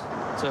hands.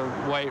 It's a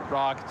white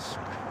rock.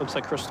 It looks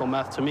like crystal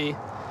meth to me.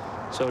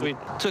 So we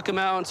took him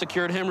out and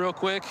secured him real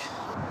quick.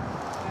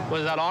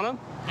 Was that on him?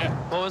 Yeah.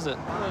 What was it?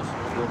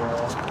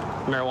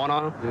 Marijuana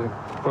on him? Yeah.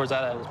 Where was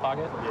that at? His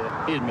pocket?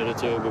 Yeah. He admitted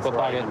to it before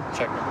I even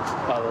checked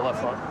the left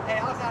front.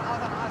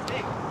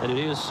 Yeah, dude,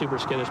 he was super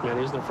skittish, man.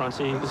 He was in the front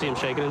seat. You can see him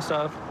shaking and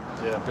stuff.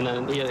 Yeah. And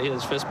then he had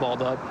his fist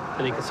balled up,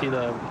 and you could see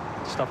the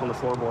stuff on the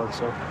floorboard,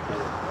 so.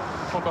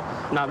 Okay.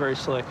 Not very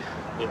slick.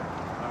 Yeah.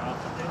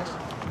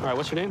 All right,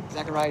 what's your name?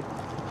 Zachariah.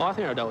 Oh, I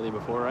think I dealt with you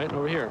before, right?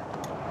 Over here.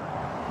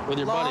 With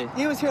your buddy.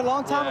 He was here a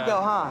long time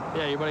ago, huh?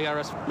 Yeah, your buddy got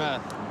arrested for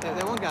meth. Yeah,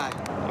 that one guy.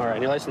 All right,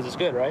 your license is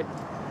good, right?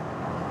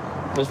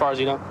 As far as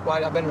you know?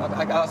 Well, I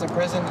was in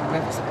prison in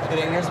Memphis. I did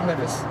 8 years in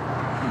Memphis.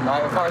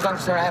 As far as I'm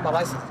concerned, I had my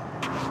license.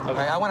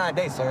 Okay. I went on a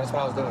date, sir. That's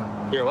what I was doing.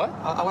 You're what?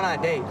 I went on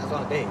a date. I was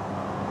on a date.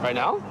 Right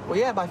now? Well,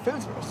 yeah, my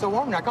food's so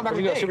warm now. I come back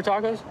Where'd with you go, Super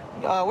Tacos?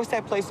 What's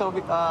that place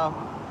over?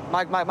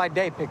 My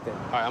date picked it.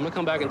 All right, I'm gonna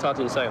come back and talk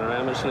to you in a second, all right?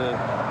 I'm just gonna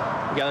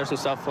gather some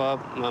stuff up,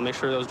 make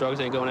sure those drugs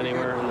ain't going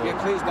anywhere. And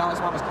Yeah, please don't. It's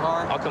mama's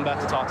car. I'll come back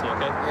to talk to you,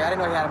 okay? Yeah, I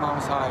didn't know you had a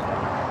mama's side.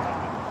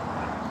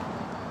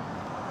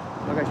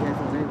 I got your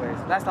influence anyways.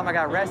 Last time I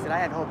got arrested, I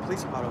had the whole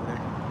police squad over there.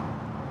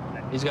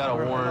 He's got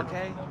a warrant.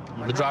 Okay?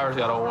 The driver's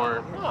got a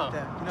warrant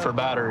for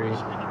battery.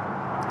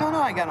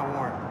 No, I got no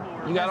warrant.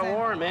 You got a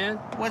warrant, man.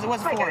 What's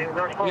it for? You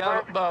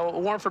got a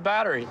warrant for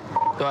battery.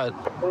 Go ahead.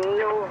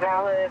 No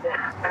valid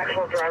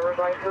actual driver's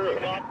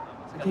license.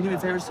 Can you do me a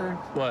favor, sir?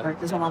 What?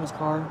 This is my mama's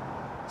car.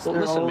 Well,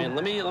 listen, man.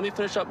 Let me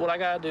finish up what I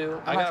gotta do.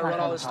 I gotta run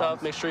all this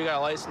stuff, make sure you got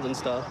a license and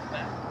stuff,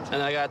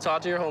 and I gotta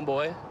talk to your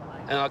homeboy,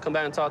 and I'll come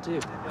back and talk to you.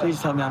 Please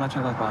tell me I'm not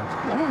trying to like box.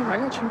 All right,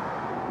 I got you.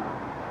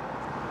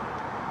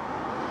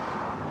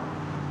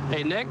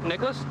 Hey,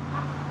 Nicholas,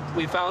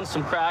 we found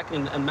some crack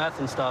and meth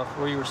and stuff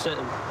where you were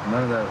sitting.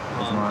 None of that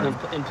was mine.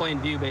 In plain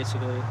view,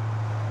 basically.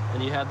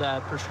 And you had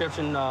that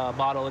prescription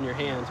bottle in your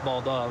hands,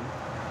 balled up.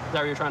 Is that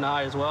what you're trying to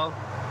hide as well?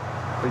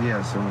 But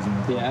yes, it was in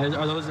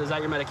the Is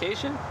that your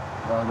medication?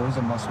 those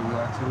are muscle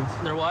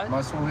relaxers. They're what?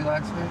 Muscle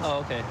relaxers. Oh,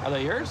 okay. Are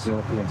they yours?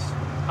 So, yes.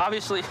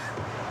 Obviously,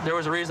 there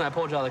was a reason I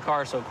pulled you out of the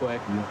car so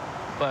quick. Yeah.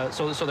 But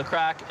so the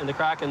crack and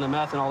the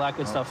meth and all that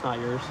good stuff's not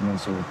yours. No,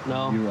 so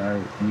No.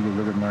 you could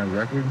look at my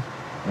record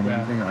and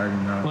everything. I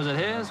did not. Was it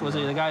his? Was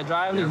it the guy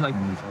driving? Yeah, He's like,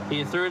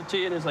 he threw it to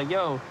you and he's like,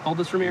 yo, hold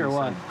this for me or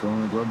what? Go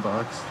in the glove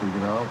box, take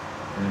it out,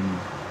 and.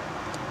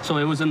 So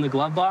it was in the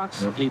glove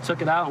box. Yep. He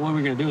took it out. And what were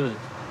we gonna do with it?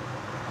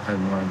 I had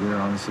no idea.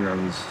 Honestly, I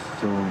was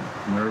so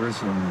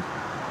nervous and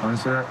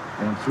honestly,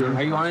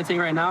 Are you on anything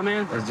right now,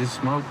 man? I just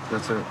smoked.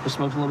 That's it. Just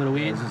smoked a little bit of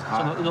weed. Yeah, it's just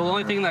hot. So the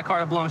only thing in that car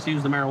that belongs to you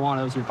is the marijuana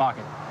that was in your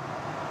pocket.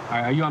 All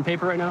right, are you on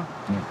paper right now?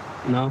 Yeah.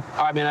 No?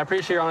 All right, man, I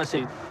appreciate your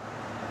honesty.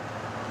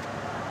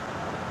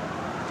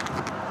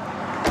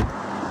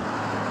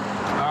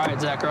 All right,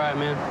 Zach, all right,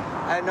 man.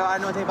 I know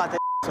nothing about that.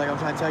 Like I'm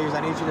trying to tell you is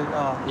I need you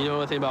to. You know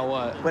anything about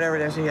what? Whatever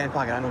that shit you got in your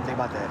pocket, I know nothing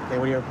about that. Okay,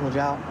 when you ever pulled you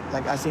out,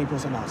 like I seen you pull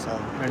something out, so.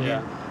 You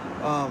know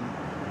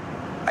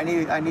what I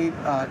mean? I need.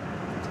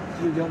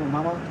 You go with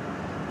mama.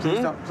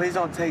 Please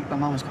don't take my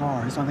mama's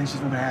car. It's something she's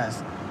gonna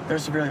ask. They're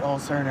severely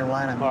old, sir, and they're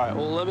relying on me. All right,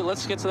 well,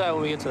 let's get to that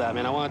when we get to that,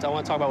 man. I want to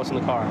talk about what's in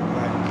the car.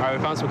 All right,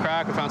 we found some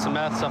crack, we found some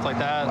meth, stuff like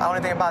that. I don't know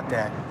anything about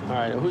that. All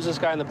right, who's this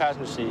guy in the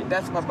passenger seat?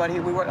 That's my buddy.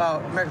 We work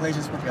American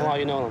Legion together. How long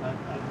you know him?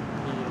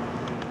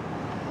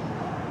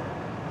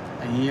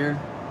 A year.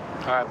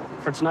 All right,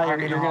 for tonight,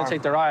 you're going to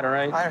take the ride, all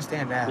right? I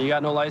understand that. You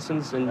got no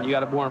license, and you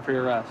got a warrant for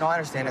your arrest. No, I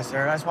understand that,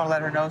 sir. I just want to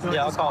let her know.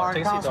 Yeah, I'll call her.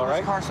 Take a seat, all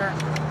right? Car, sir.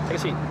 Take a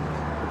seat.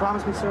 You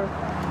promise me, sir?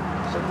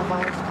 Sit in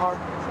my car.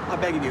 I'm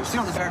begging you. Sit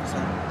on the driver's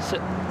sir.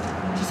 Sit.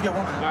 Just get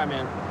one. All right,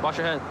 man. Watch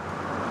your head.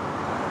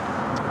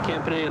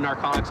 Can't put any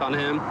narcotics on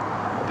him.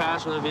 The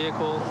passenger of the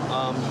vehicle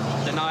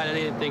denied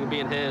anything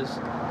being his,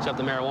 except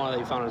the marijuana that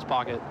he found in his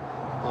pocket.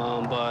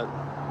 But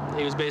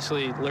he was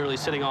basically literally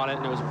sitting on it,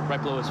 and it was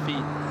right below his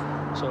feet.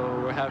 So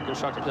we're having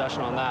constructive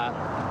possession on that.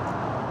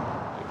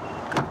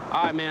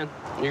 All right, man.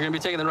 You're going to be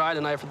taking the ride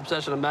tonight for the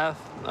possession of meth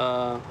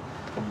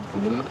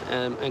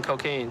and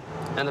cocaine,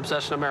 and the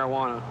possession of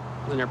marijuana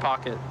in your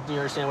pocket. Do you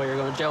understand what you're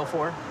going to jail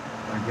for?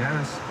 I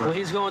guess. But Well,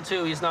 he's going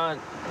to. He's not.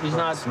 It's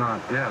not.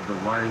 Yeah, but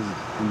why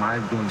am I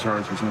being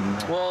charged for something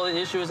else? Well, the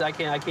issue is I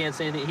can't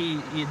say anything.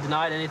 He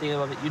denied anything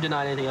of it. You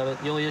denied anything of it.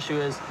 The only issue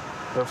is,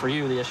 or for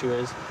you, the issue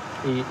is,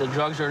 the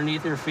drugs are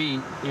underneath your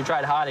feet. You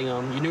tried hiding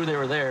them. You knew they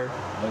were there.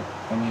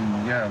 I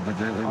mean, yeah, but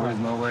there was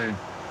no way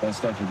that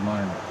stuff is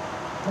mine.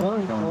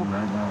 I'm telling you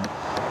right now.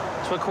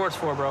 That's what court's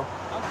for, bro.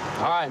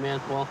 All right,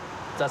 man. Well,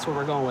 that's what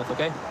we're going with,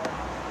 okay?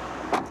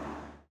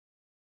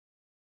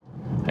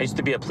 I used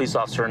to be a police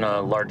officer in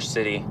a large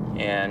city,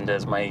 and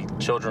as my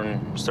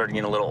children started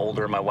getting a little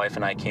older, my wife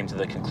and I came to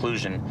the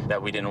conclusion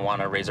that we didn't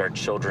want to raise our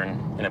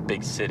children in a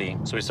big city.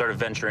 So we started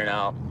venturing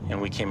out,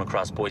 and we came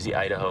across Boise,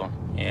 Idaho,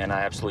 and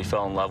I absolutely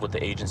fell in love with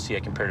the agency.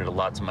 I compared it a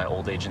lot to my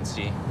old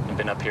agency. I've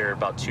been up here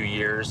about 2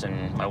 years,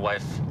 and my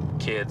wife,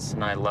 kids,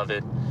 and I love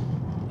it,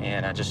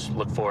 and I just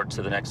look forward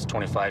to the next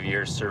 25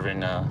 years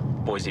serving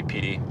Boise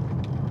PD.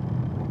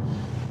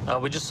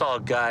 We just saw a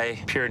guy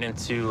peering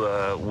into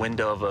a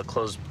window of a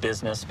closed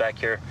business back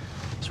here.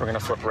 So we're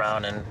gonna flip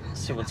around and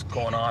see what's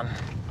going on.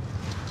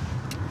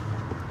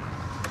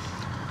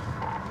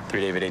 3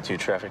 David 82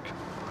 traffic.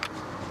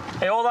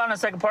 Hey, hold on a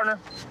second, partner.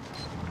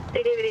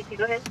 3 David 82,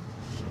 go ahead.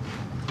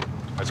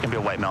 There's gonna be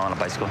a white male on a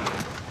bicycle.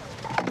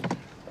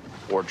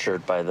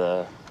 Orchard by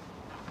the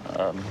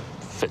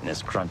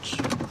Fitness Crunch.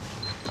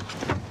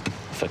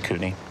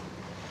 Fakuni.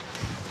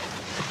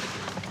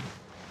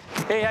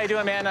 Hey, how you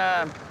doing,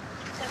 man?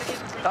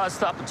 I'll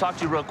stop and talk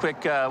to you real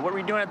quick. What were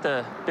you doing at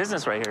the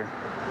business right here?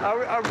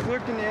 I was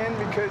looking in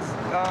because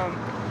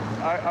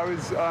I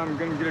was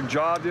going to get a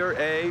job there,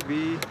 A,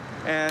 B,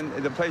 and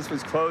the place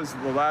was closed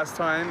the last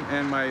time,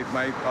 and my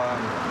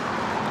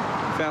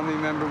family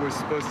member was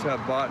supposed to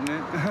have bought in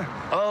it.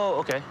 Oh,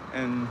 okay.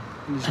 And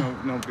there's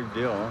no big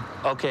deal.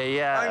 Okay,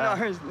 yeah.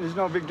 There's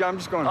no big deal. I'm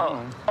just going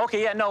home.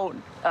 Okay, yeah, no.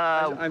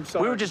 I'm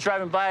sorry. We were just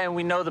driving by, and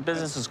we know the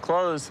business is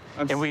closed,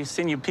 and we've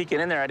seen you peeking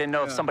in there. I didn't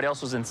know if somebody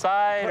else was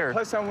inside, or.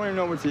 Plus, I want to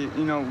know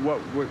what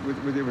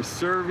what they were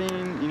serving,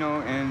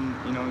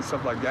 and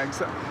stuff like that.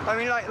 So, I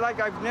mean, like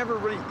I've never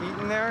really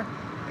eaten there,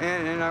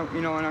 and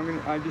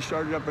I just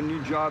started up a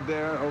new job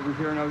there over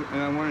here, and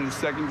I wanted a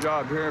second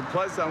job here.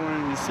 Plus, I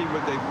wanted to see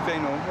what they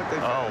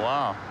Oh,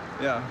 wow.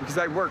 Yeah, because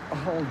I work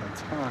all the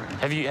time.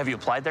 Have you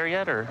applied there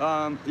yet, or?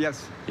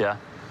 Yes. Yeah.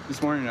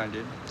 This morning I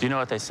did. Do you know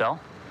what they sell?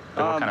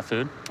 Like what kind of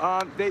food?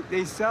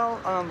 They sell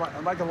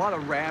like a lot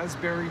of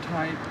raspberry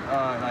type,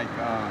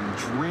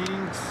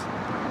 drinks.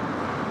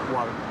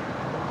 Water.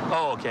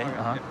 Oh, okay.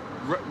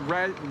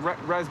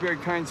 Raspberry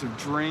kinds of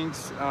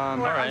drinks. All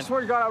right. I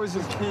swear to God, I was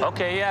just kidding.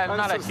 Okay, yeah,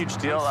 not a huge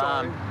deal.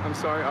 I'm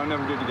sorry. I'll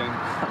never do it again.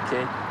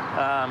 Okay.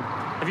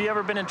 Have you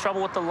ever been in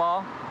trouble with the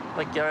law?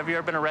 Like, have you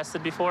ever been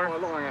arrested before? Oh,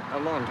 a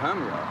long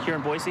time ago. Here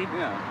in Boise?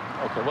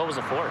 Yeah. Okay, what was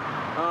it for?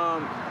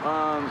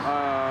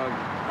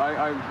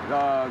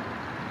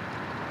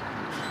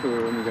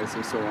 Let me guess, it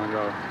was so long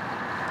ago.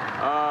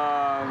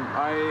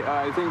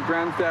 I think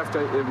grand theft,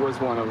 it was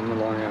one of them, the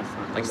long ass.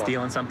 Like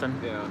stealing something?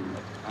 Yeah.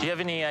 Do you have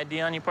any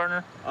ID on you,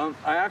 partner?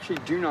 I actually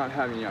do not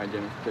have any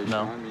identification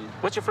No. on me.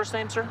 What's your first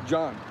name, sir?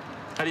 John.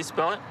 How do you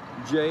spell it?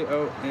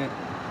 John.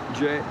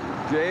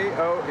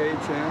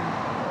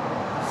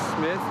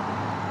 Smith.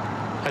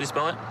 How do you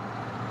spell it?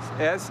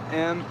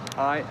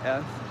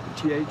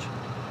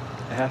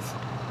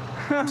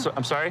 Smith.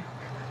 I'm sorry?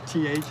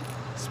 TH.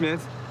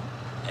 Smith.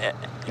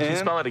 Can you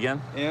spell it again?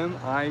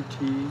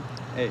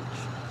 MITH.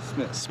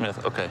 Smith.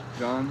 Smith, okay.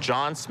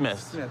 John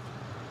Smith. Smith.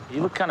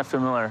 You look kind of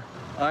familiar.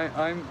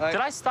 Did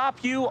I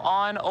stop you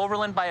on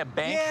Overland by a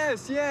bank?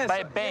 Yes. By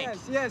a bank?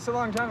 Yes, a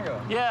long time ago.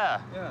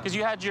 Yeah, because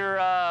you had your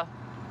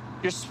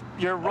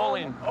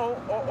rolling.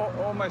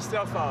 Oh, my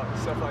stuff out,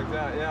 stuff like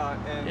that, yeah.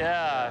 And,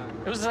 yeah,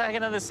 it was like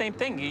the same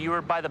thing. You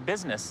were by the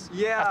business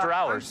yeah, after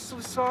hours.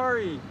 I'm so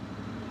sorry.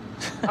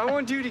 I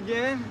won't do it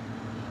again.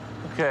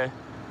 Okay.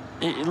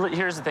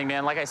 Here's the thing,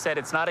 man. Like I said,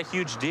 it's not a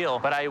huge deal,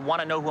 but I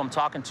want to know who I'm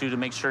talking to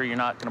make sure you're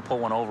not going to pull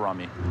one over on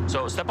me.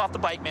 So step off the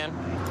bike, man.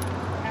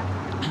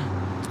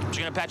 I'm just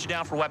going to pat you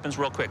down for weapons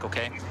real quick,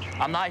 okay?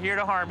 I'm not here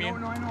to harm you.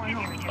 No, I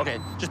know. Okay,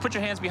 just put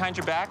your hands behind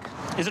your back.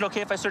 Is it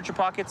okay if I search your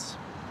pockets?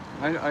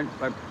 I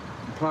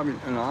probably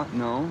not,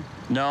 no.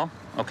 No?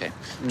 Okay.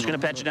 I'm just going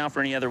to pat you down for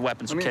any other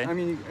weapons, okay? I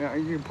mean,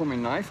 you can pull my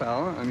knife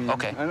out. I mean,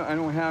 okay.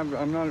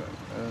 I'm not...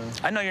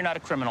 I know you're not a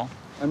criminal.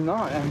 I'm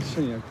not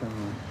actually a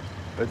criminal.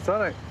 I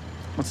thought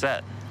What's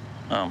that?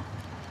 Oh.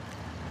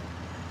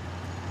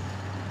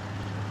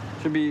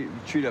 Should be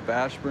chewed up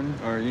aspirin,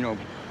 or,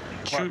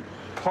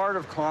 part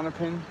of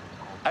Clonopin.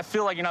 I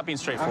feel like you're not being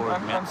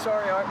straightforward, man. I'm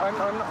sorry, I'm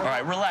not... All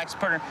right, relax,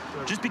 partner.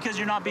 Just because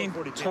you're not being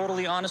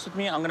totally honest with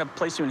me, I'm gonna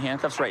place you in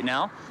handcuffs right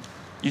now.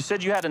 You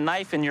said you had a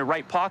knife in your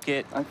right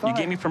pocket. You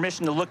gave me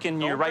permission to look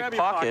in your right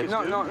pocket.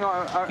 No.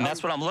 And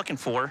that's what I'm looking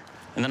for.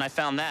 And then I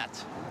found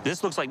that.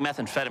 This looks like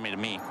methamphetamine to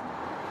me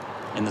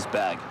in this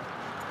bag.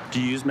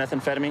 Do you use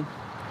methamphetamine?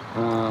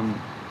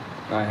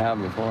 I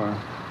have before.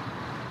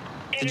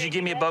 Did you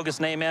give me a bogus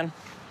name, man?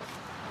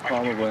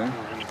 Probably.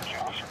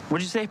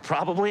 What'd you say,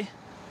 probably?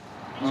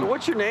 So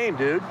what's your name,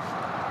 dude?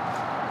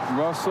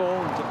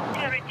 Russell.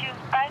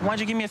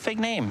 Why'd you give me a fake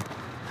name?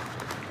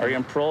 Are you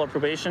on parole or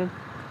probation?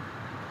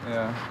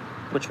 Yeah.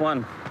 Which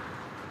one?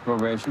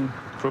 Probation.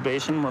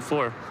 Probation? What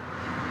for?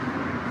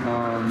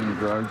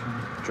 Drugs.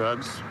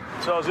 Drugs?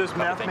 So is this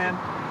meth, man?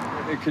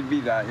 It could be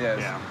that, yes.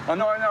 Yeah. I'm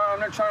not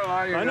trying to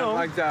lie to you. I know.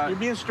 Like that. You're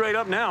being straight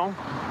up now.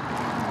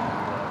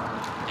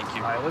 Thank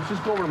you. All right, let's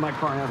just go over to my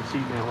car and have a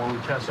seat, man, while we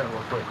test that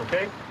real quick,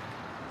 okay?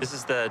 This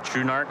is the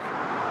True Narc,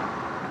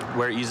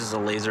 where it uses a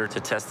laser to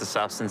test the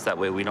substance. That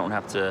way we don't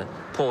have to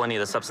pull any of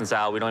the substance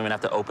out. We don't even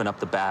have to open up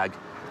the bag.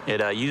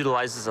 It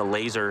utilizes a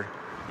laser,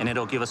 and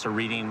it'll give us a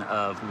reading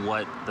of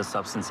what the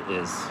substance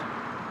is.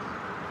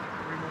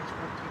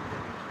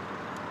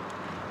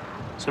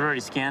 So it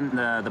already scanned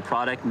the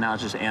product, and now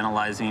it's just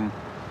analyzing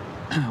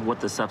what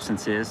the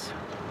substance is.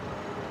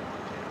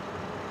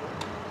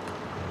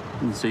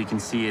 And so you can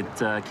see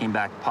it came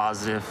back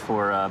positive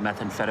for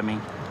methamphetamine.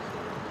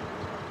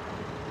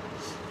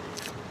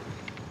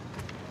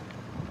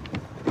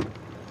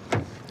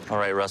 All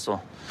right, Russell.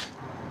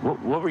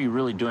 What were you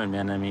really doing,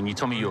 man? I mean, you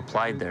told me you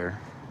applied there.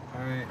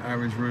 I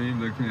was really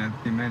looking at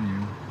the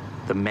menu.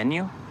 The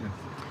menu? Yes.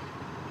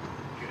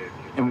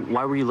 And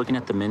why were you looking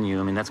at the menu?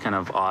 I mean, that's kind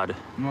of odd.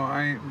 Well,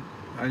 I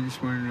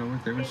just wanted to know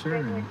what they were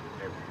serving.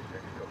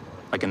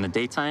 Like in the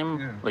daytime?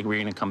 Yeah. Like were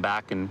you gonna come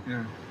back and...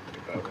 Yeah.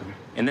 Okay.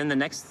 And then the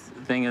next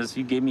thing is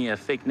you gave me a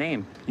fake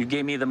name. You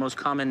gave me the most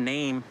common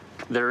name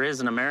there is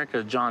in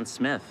America, John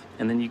Smith.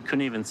 And then you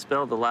couldn't even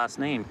spell the last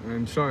name.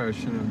 I'm sorry, I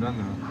shouldn't have done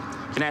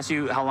that. Can I ask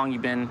you how long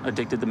you've been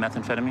addicted to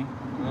methamphetamine?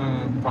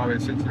 Probably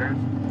 6 years.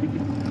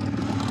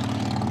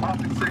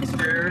 Probably 6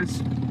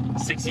 years.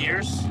 6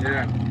 years?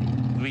 Yeah.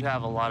 We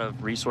have a lot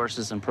of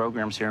resources and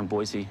programs here in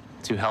Boise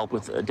to help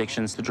with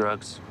addictions to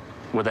drugs.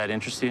 Would that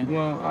interest you?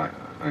 Well,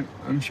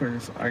 I'm sure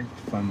I can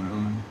find my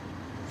own.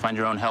 Find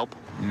your own help?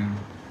 Yeah.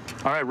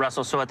 All right,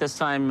 Russell, so at this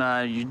time,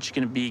 you're just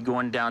going to be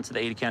going down to the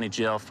Ada County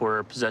Jail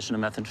for possession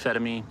of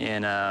methamphetamine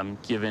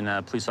and giving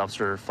a police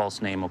officer a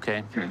false name,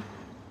 okay? Okay.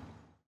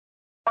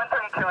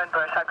 132 in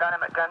Bush.